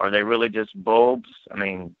 Yeah. Are they really just bulbs? I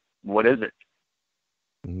mean, what is it?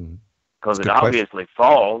 Because it obviously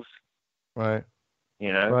falls. Right.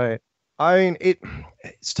 Right. I mean,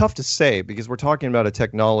 it's tough to say because we're talking about a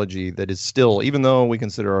technology that is still, even though we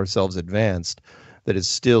consider ourselves advanced, that is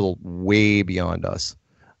still way beyond us.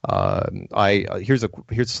 Here's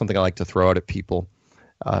something I like to throw out at people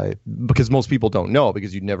because most people don't know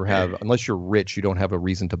because you'd never have, unless you're rich, you don't have a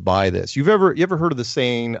reason to buy this. You ever heard of the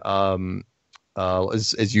saying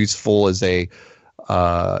as useful as a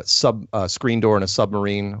screen door in a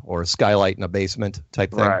submarine or a skylight in a basement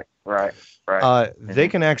type thing? Right. They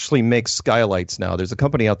can actually make skylights now. There's a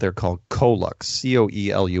company out there called Coelux,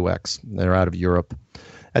 Coelux. They're out of Europe.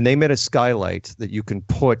 And they made a skylight that you can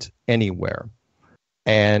put anywhere.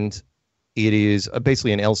 And it is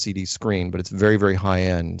basically an LCD screen, but it's very, very high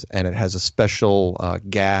end. And it has a special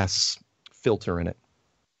gas filter in it.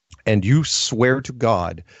 And you swear to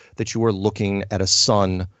God that you are looking at a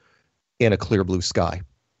sun in a clear blue sky.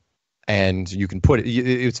 And you can put it,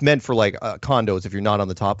 it's meant for like condos if you're not on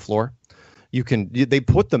the top floor. They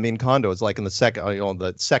put them in condos, like in the second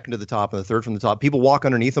to the top and the third from the top. People walk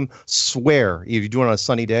underneath them. Swear, if you do it on a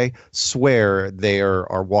sunny day, swear they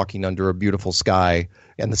are walking under a beautiful sky,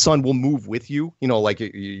 and the sun will move with you. Like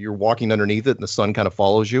you're walking underneath it, and the sun kind of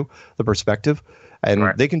follows you, the perspective.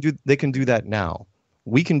 And they can do that now.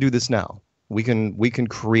 We can do this now. We can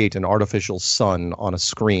create an artificial sun on a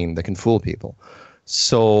screen that can fool people.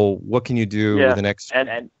 So what can you do with the next?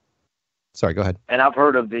 Sorry, go ahead. And I've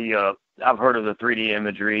heard of the 3D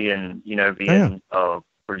imagery and being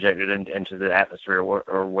projected into the atmosphere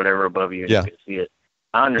or whatever above you, and you can see it.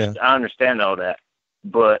 I understand all that,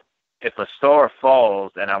 but if a star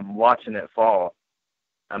falls and I'm watching it fall,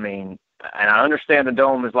 I mean, and I understand the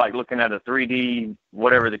dome is like looking at a 3D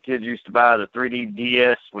whatever the kids used to buy, the 3D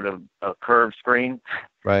DS with a curved screen.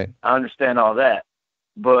 Right. I understand all that,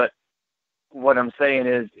 but what I'm saying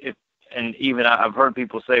is and even I've heard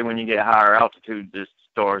people say when you get higher altitude, the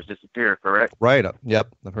stars disappear, correct? Right.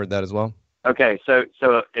 Yep. I've heard that as well. Okay. So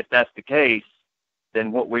if that's the case,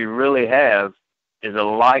 then what we really have is a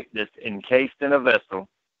light that's encased in a vessel.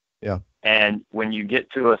 Yeah. And when you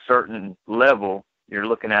get to a certain level, you're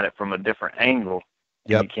looking at it from a different angle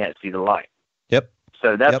and you can't see the light. Yep.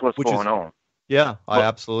 So that's what's going on. Yeah, I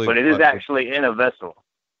absolutely. But it is actually in a vessel.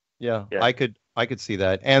 Yeah, I could see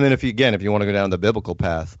that. And then if you want to go down the biblical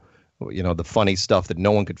path, the funny stuff that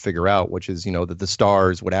no one could figure out, which is, that the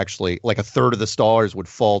stars would actually, like a third of the stars would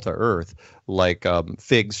fall to Earth, like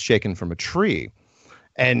figs shaken from a tree.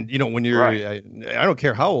 And, when you're, I don't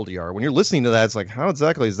care how old you are, when you're listening to that, it's like, how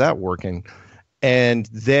exactly is that working? And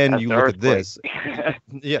then That's you the look at earthquake. this.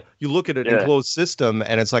 Yeah, you look at an Yeah. enclosed system,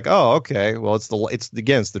 and it's like, oh, okay, well, it's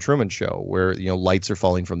the Truman Show, where lights are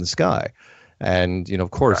falling from the sky, and of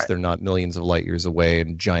course Right. they're not millions of light years away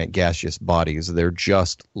in giant gaseous bodies. They're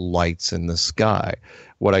just lights in the sky.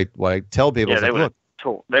 What I tell people Yeah, is they like, would look,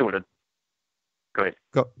 have. They would have. Go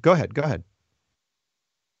ahead. go ahead.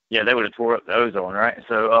 Yeah, they would have tore up the ozone, right?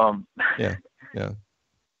 So, Yeah. yeah.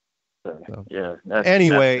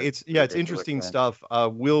 Anyway, that's it's interesting man. stuff.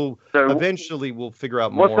 We'll eventually figure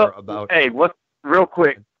out What's more up? about. Hey, real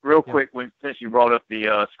quick, since you brought up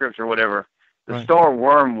the scripture, whatever, the Right. star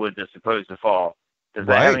wormwood that's supposed to fall. Does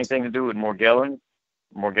that have Right. anything to do with Morgellons?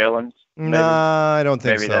 Morgellons? No, I don't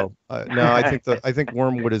think Maybe so. No, I think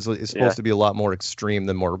wormwood is supposed Yeah. to be a lot more extreme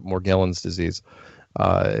than Morgellons disease.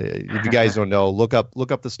 If you guys don't know, look up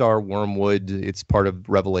the star wormwood. It's part of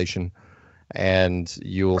Revelation, and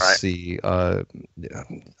you will see.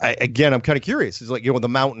 Again, I'm kind of curious. It's like a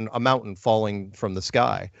mountain falling from the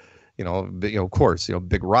sky. Of course,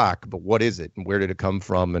 big rock. But what is it? And where did it come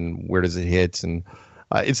from? And where does it hit? And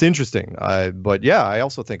it's interesting. But yeah, I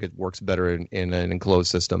also think it works better in an enclosed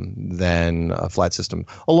system than a flat system.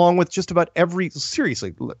 Along with just about every.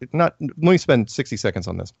 Seriously, let me spend 60 seconds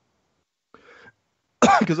on this.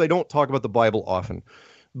 Because I don't talk about the Bible often.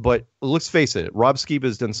 But let's face it, Rob Skiba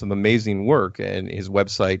has done some amazing work in his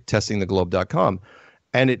website, testingtheglobe.com.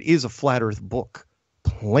 And it is a flat earth book,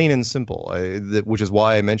 plain and simple, which is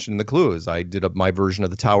why I mentioned in the clues. I did up my version of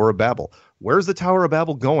the Tower of Babel. Where's the Tower of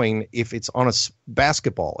Babel going if it's on a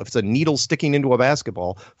basketball, if it's a needle sticking into a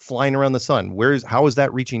basketball flying around the sun? How is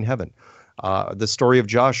that reaching heaven? The story of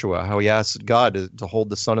Joshua, how he asked God to hold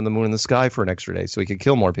the sun and the moon in the sky for an extra day so he could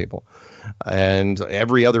kill more people. And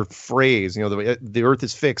every other phrase, the earth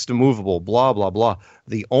is fixed, immovable, blah, blah, blah.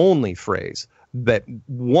 The only phrase that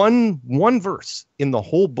one verse in the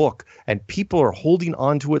whole book, and people are holding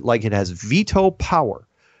on to it like it has veto power,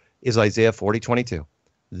 is Isaiah 40:22.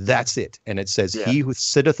 That's it. And it says, he who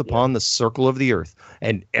sitteth upon the circle of the earth.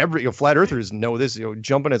 And every flat earthers know this,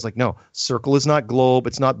 jumping. It's like, no, circle is not globe.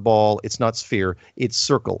 It's not ball. It's not sphere. It's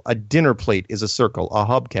circle. A dinner plate is a circle, a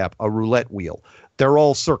hubcap, a roulette wheel. They're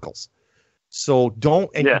all circles. So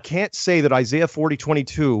you can't say that Isaiah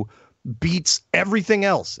 40:22 beats everything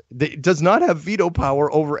else. It does not have veto power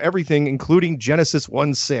over everything, including Genesis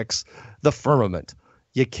 1:6, the firmament.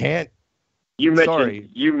 You can't. You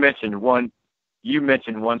mentioned one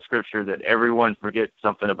scripture that everyone forgets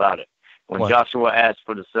something about it. When Joshua asked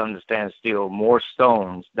for the sun to stand still, more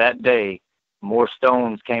stones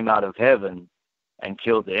came out of heaven and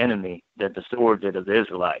killed the enemy that the sword did of the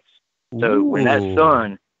Israelites. So when that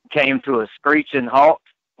sun came to a screeching halt,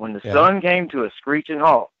 in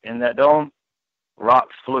that dome,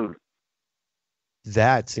 rocks flew.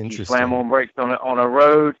 That's You interesting. slam on brakes on a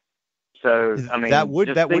road. So I mean, that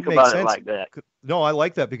would think make about sense. it like that. No, I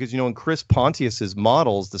like that because in Chris Pontius's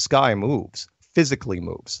models, the sky physically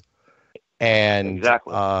moves, and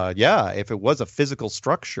exactly. If it was a physical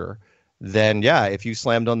structure, then if you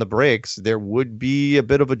slammed on the brakes, there would be a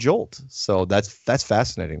bit of a jolt. So that's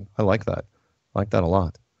fascinating. I like that. I like that a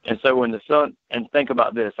lot. And so when the sun, and think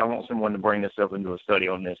about this, I want someone to bring this up into a study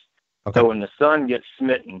on this. Okay. So when the sun gets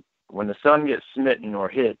smitten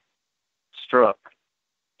or struck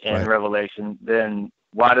in Revelation, then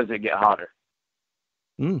why does it get hotter?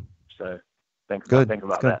 So think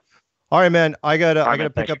about that. All right, man. I gotta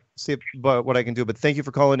pick up, see what I can do. But thank you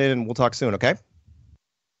for calling in, and we'll talk soon. Okay.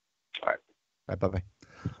 All right. All right. Bye.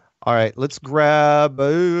 All right, let's grab.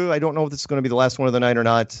 I don't know if this is going to be the last one of the night or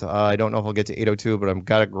not. I don't know if I'll get to 802, but I've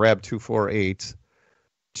got to grab 248.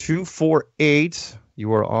 248.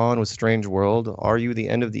 You are on with Strange World. Are you the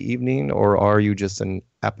end of the evening, or are you just an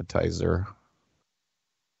appetizer?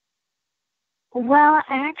 Well,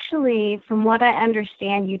 actually, from what I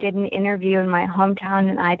understand, you did an interview in my hometown,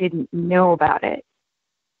 and I didn't know about it.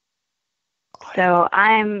 So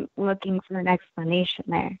I'm looking for an explanation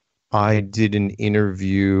there. I did an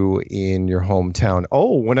interview in your hometown.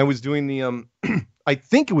 Oh, when I was doing the, I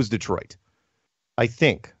think it was Detroit. I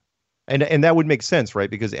think. And that would make sense, right?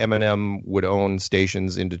 Because Eminem would own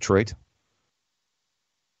stations in Detroit.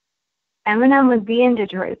 Eminem would be in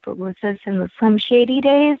Detroit, but was this in the Slim Shady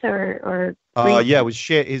days or? It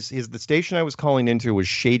was the station I was calling into was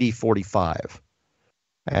Shady 45.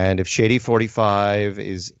 And if Shady 45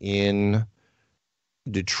 is in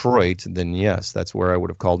Detroit, then yes, that's where I would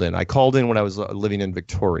have called in. I called in when I was living in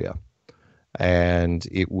Victoria, and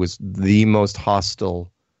it was the most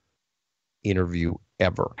hostile interview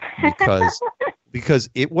ever because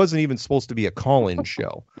it wasn't even supposed to be a call-in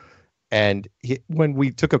show. And when we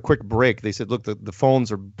took a quick break, they said, look, the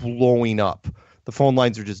phones are blowing up. the phone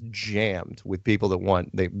lines are just jammed with people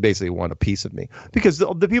they basically want a piece of me, because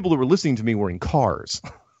the people that were listening to me were in cars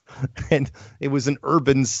and it was an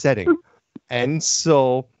urban setting. And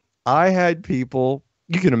so I had people,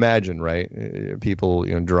 you can imagine, right? People,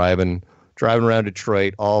 driving around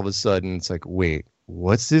Detroit. All of a sudden it's like, wait,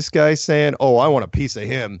 what's this guy saying? Oh, I want a piece of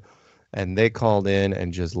him. And they called in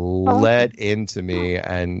and just let into me.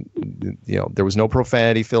 And, there was no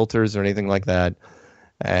profanity filters or anything like that.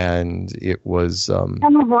 And it was, Damn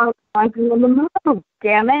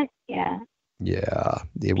it. Yeah. Yeah,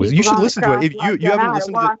 it was. You should listen to it. If you haven't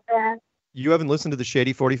listened to you haven't listened to the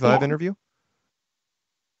Shady 45 interview?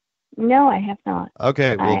 No, I have not.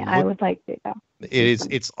 Okay, well, I would like to though.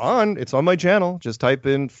 It's on my channel. Just type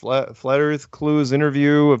in Flat Earth Clues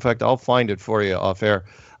interview. In fact, I'll find it for you off air.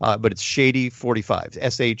 But it's Shady 45,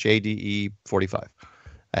 SHADE 45.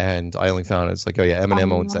 And I only found it's like, oh yeah,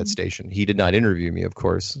 Eminem owns that station. He did not interview me, of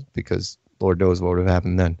course, because Lord knows what would have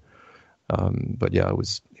happened then. But yeah, it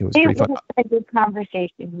was pretty fun. It was a good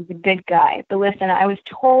conversation. He's a good guy. But listen, I was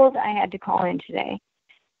told I had to call in today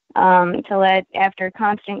after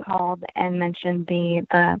Constant called and mentioned the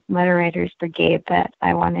Letter Writers Brigade, that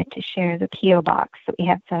I wanted to share the P.O. box that we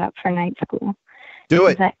have set up for night school. Do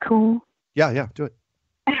it. Is that cool? Yeah, do it.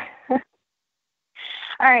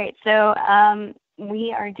 All right, so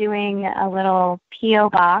we are doing a little P.O.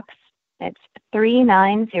 box. It's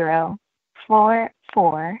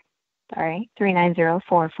 39044. Sorry,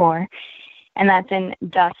 39044. And that's in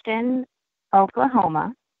Dustin,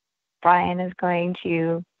 Oklahoma. Brian is going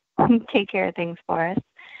to take care of things for us.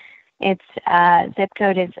 Its zip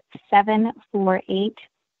code is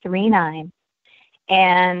 74839.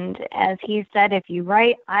 And as he said, if you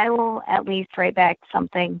write, I will at least write back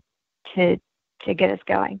something to get us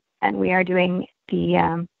going. And we are doing the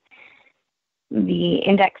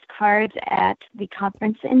index cards at the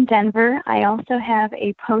conference in Denver. I also have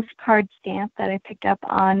a postcard stamp that I picked up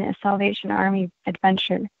on a Salvation Army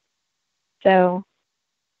adventure. So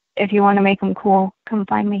if you want to make them cool, come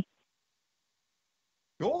find me.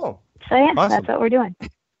 Cool. So yeah, awesome. That's what we're doing.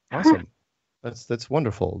 Awesome. That's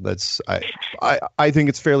wonderful. I think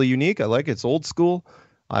it's fairly unique. I like it. It's old school.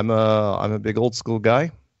 I'm a big old school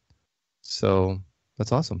guy. So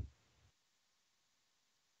that's awesome.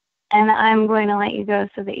 And I'm going to let you go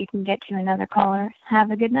so that you can get to another caller. Have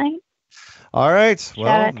a good night. All right. Shout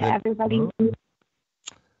out to everybody.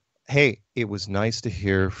 Hey, it was nice to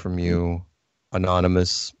hear from you,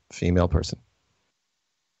 anonymous female person.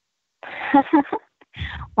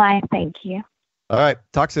 Why, thank you. All right.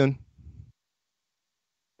 Talk soon.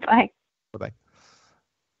 Bye. Bye-bye.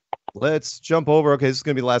 Let's jump over. Okay, this is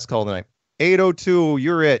going to be the last call tonight. 802,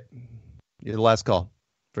 you're it. You're the last call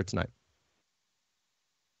for tonight.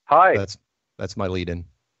 Hi. That's my lead in.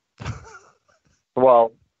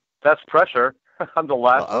 Well, that's pressure. I'm the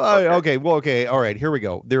last. Okay. Well, okay. All right. Here we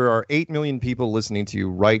go. There are 8 million people listening to you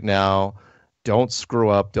right now. Don't screw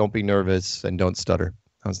up. Don't be nervous, and don't stutter.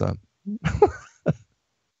 How's that?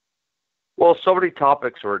 Well, so many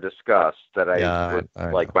topics were discussed that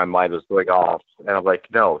my mind was going off, and I'm like,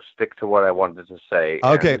 no, stick to what I wanted to say.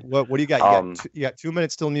 Okay. What do you got? You got 2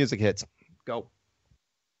 minutes till music hits. Go.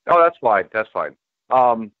 Oh, that's fine. That's fine.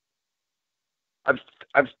 I'm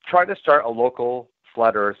trying to start a local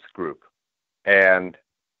Flat Earth group, and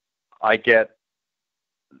I got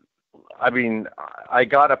a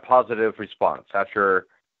positive response after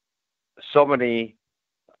so many,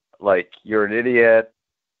 like, you're an idiot,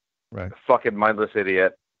 right? Fucking mindless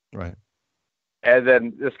idiot, right? And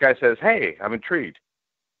then this guy says, "Hey, I'm intrigued,"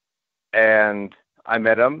 and I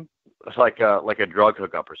met him. It's like a drug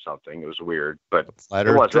hookup or something. It was weird, but it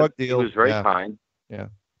wasn't. Drug deal. He was very kind. Yeah.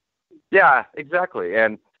 Yeah, exactly.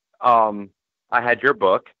 And I had your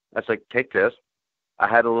book. I was like, take this. I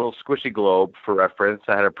had a little squishy globe for reference.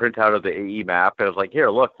 I had a printout of the AE map, and I was like, here,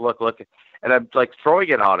 look. And I'm like throwing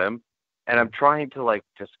it on him, and I'm trying to like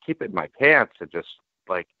just keep it in my pants, and just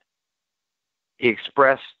like he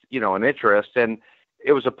expressed, an interest, and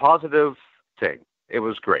it was a positive thing. It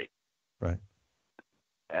was great. Right.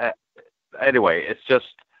 Anyway, it's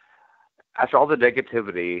just after all the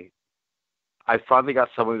negativity, I finally got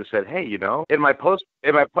someone who said, "Hey, in my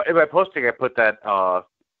posting, I put that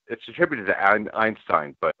it's attributed to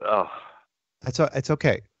Einstein, but it's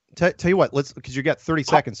okay. Tell you what, because you got 30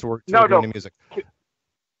 seconds to work into music.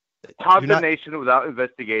 Condemnation without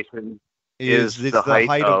investigation is the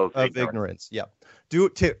height of ignorance. Yeah,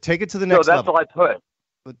 take it to the next level. level. All I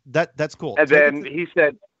put. That's cool. And then he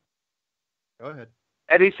said, "Go ahead."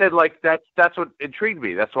 And he said, like, that's what intrigued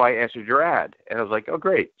me. That's why I answered your ad. And I was like, oh,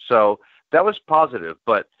 great. So that was positive.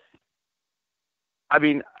 But I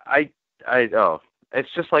mean, it's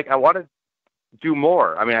just like I wanted do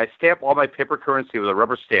more. I mean, I stamp all my paper currency with a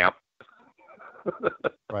rubber stamp.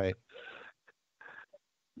 Right.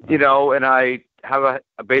 You know, and I have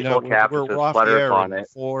a baseball cap that says off Flat the Earth air on in it.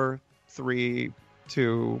 4, 3,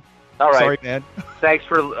 2. All right. Sorry, man. Thanks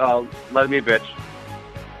for letting me bitch.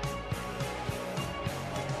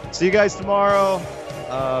 See you guys tomorrow.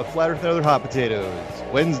 Flat Earth and Other Hot Potatoes.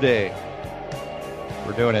 Wednesday.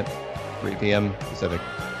 We're doing it. 3 p.m. Pacific.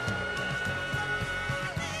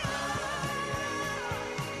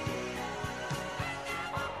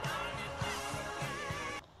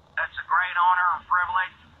 It's a great honor and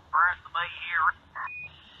privilege for us to be here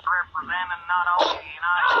representing not only the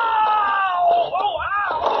United States.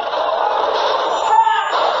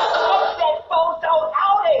 Get that bozo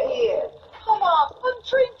out of here! Come on,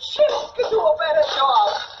 country chicks could do a better job.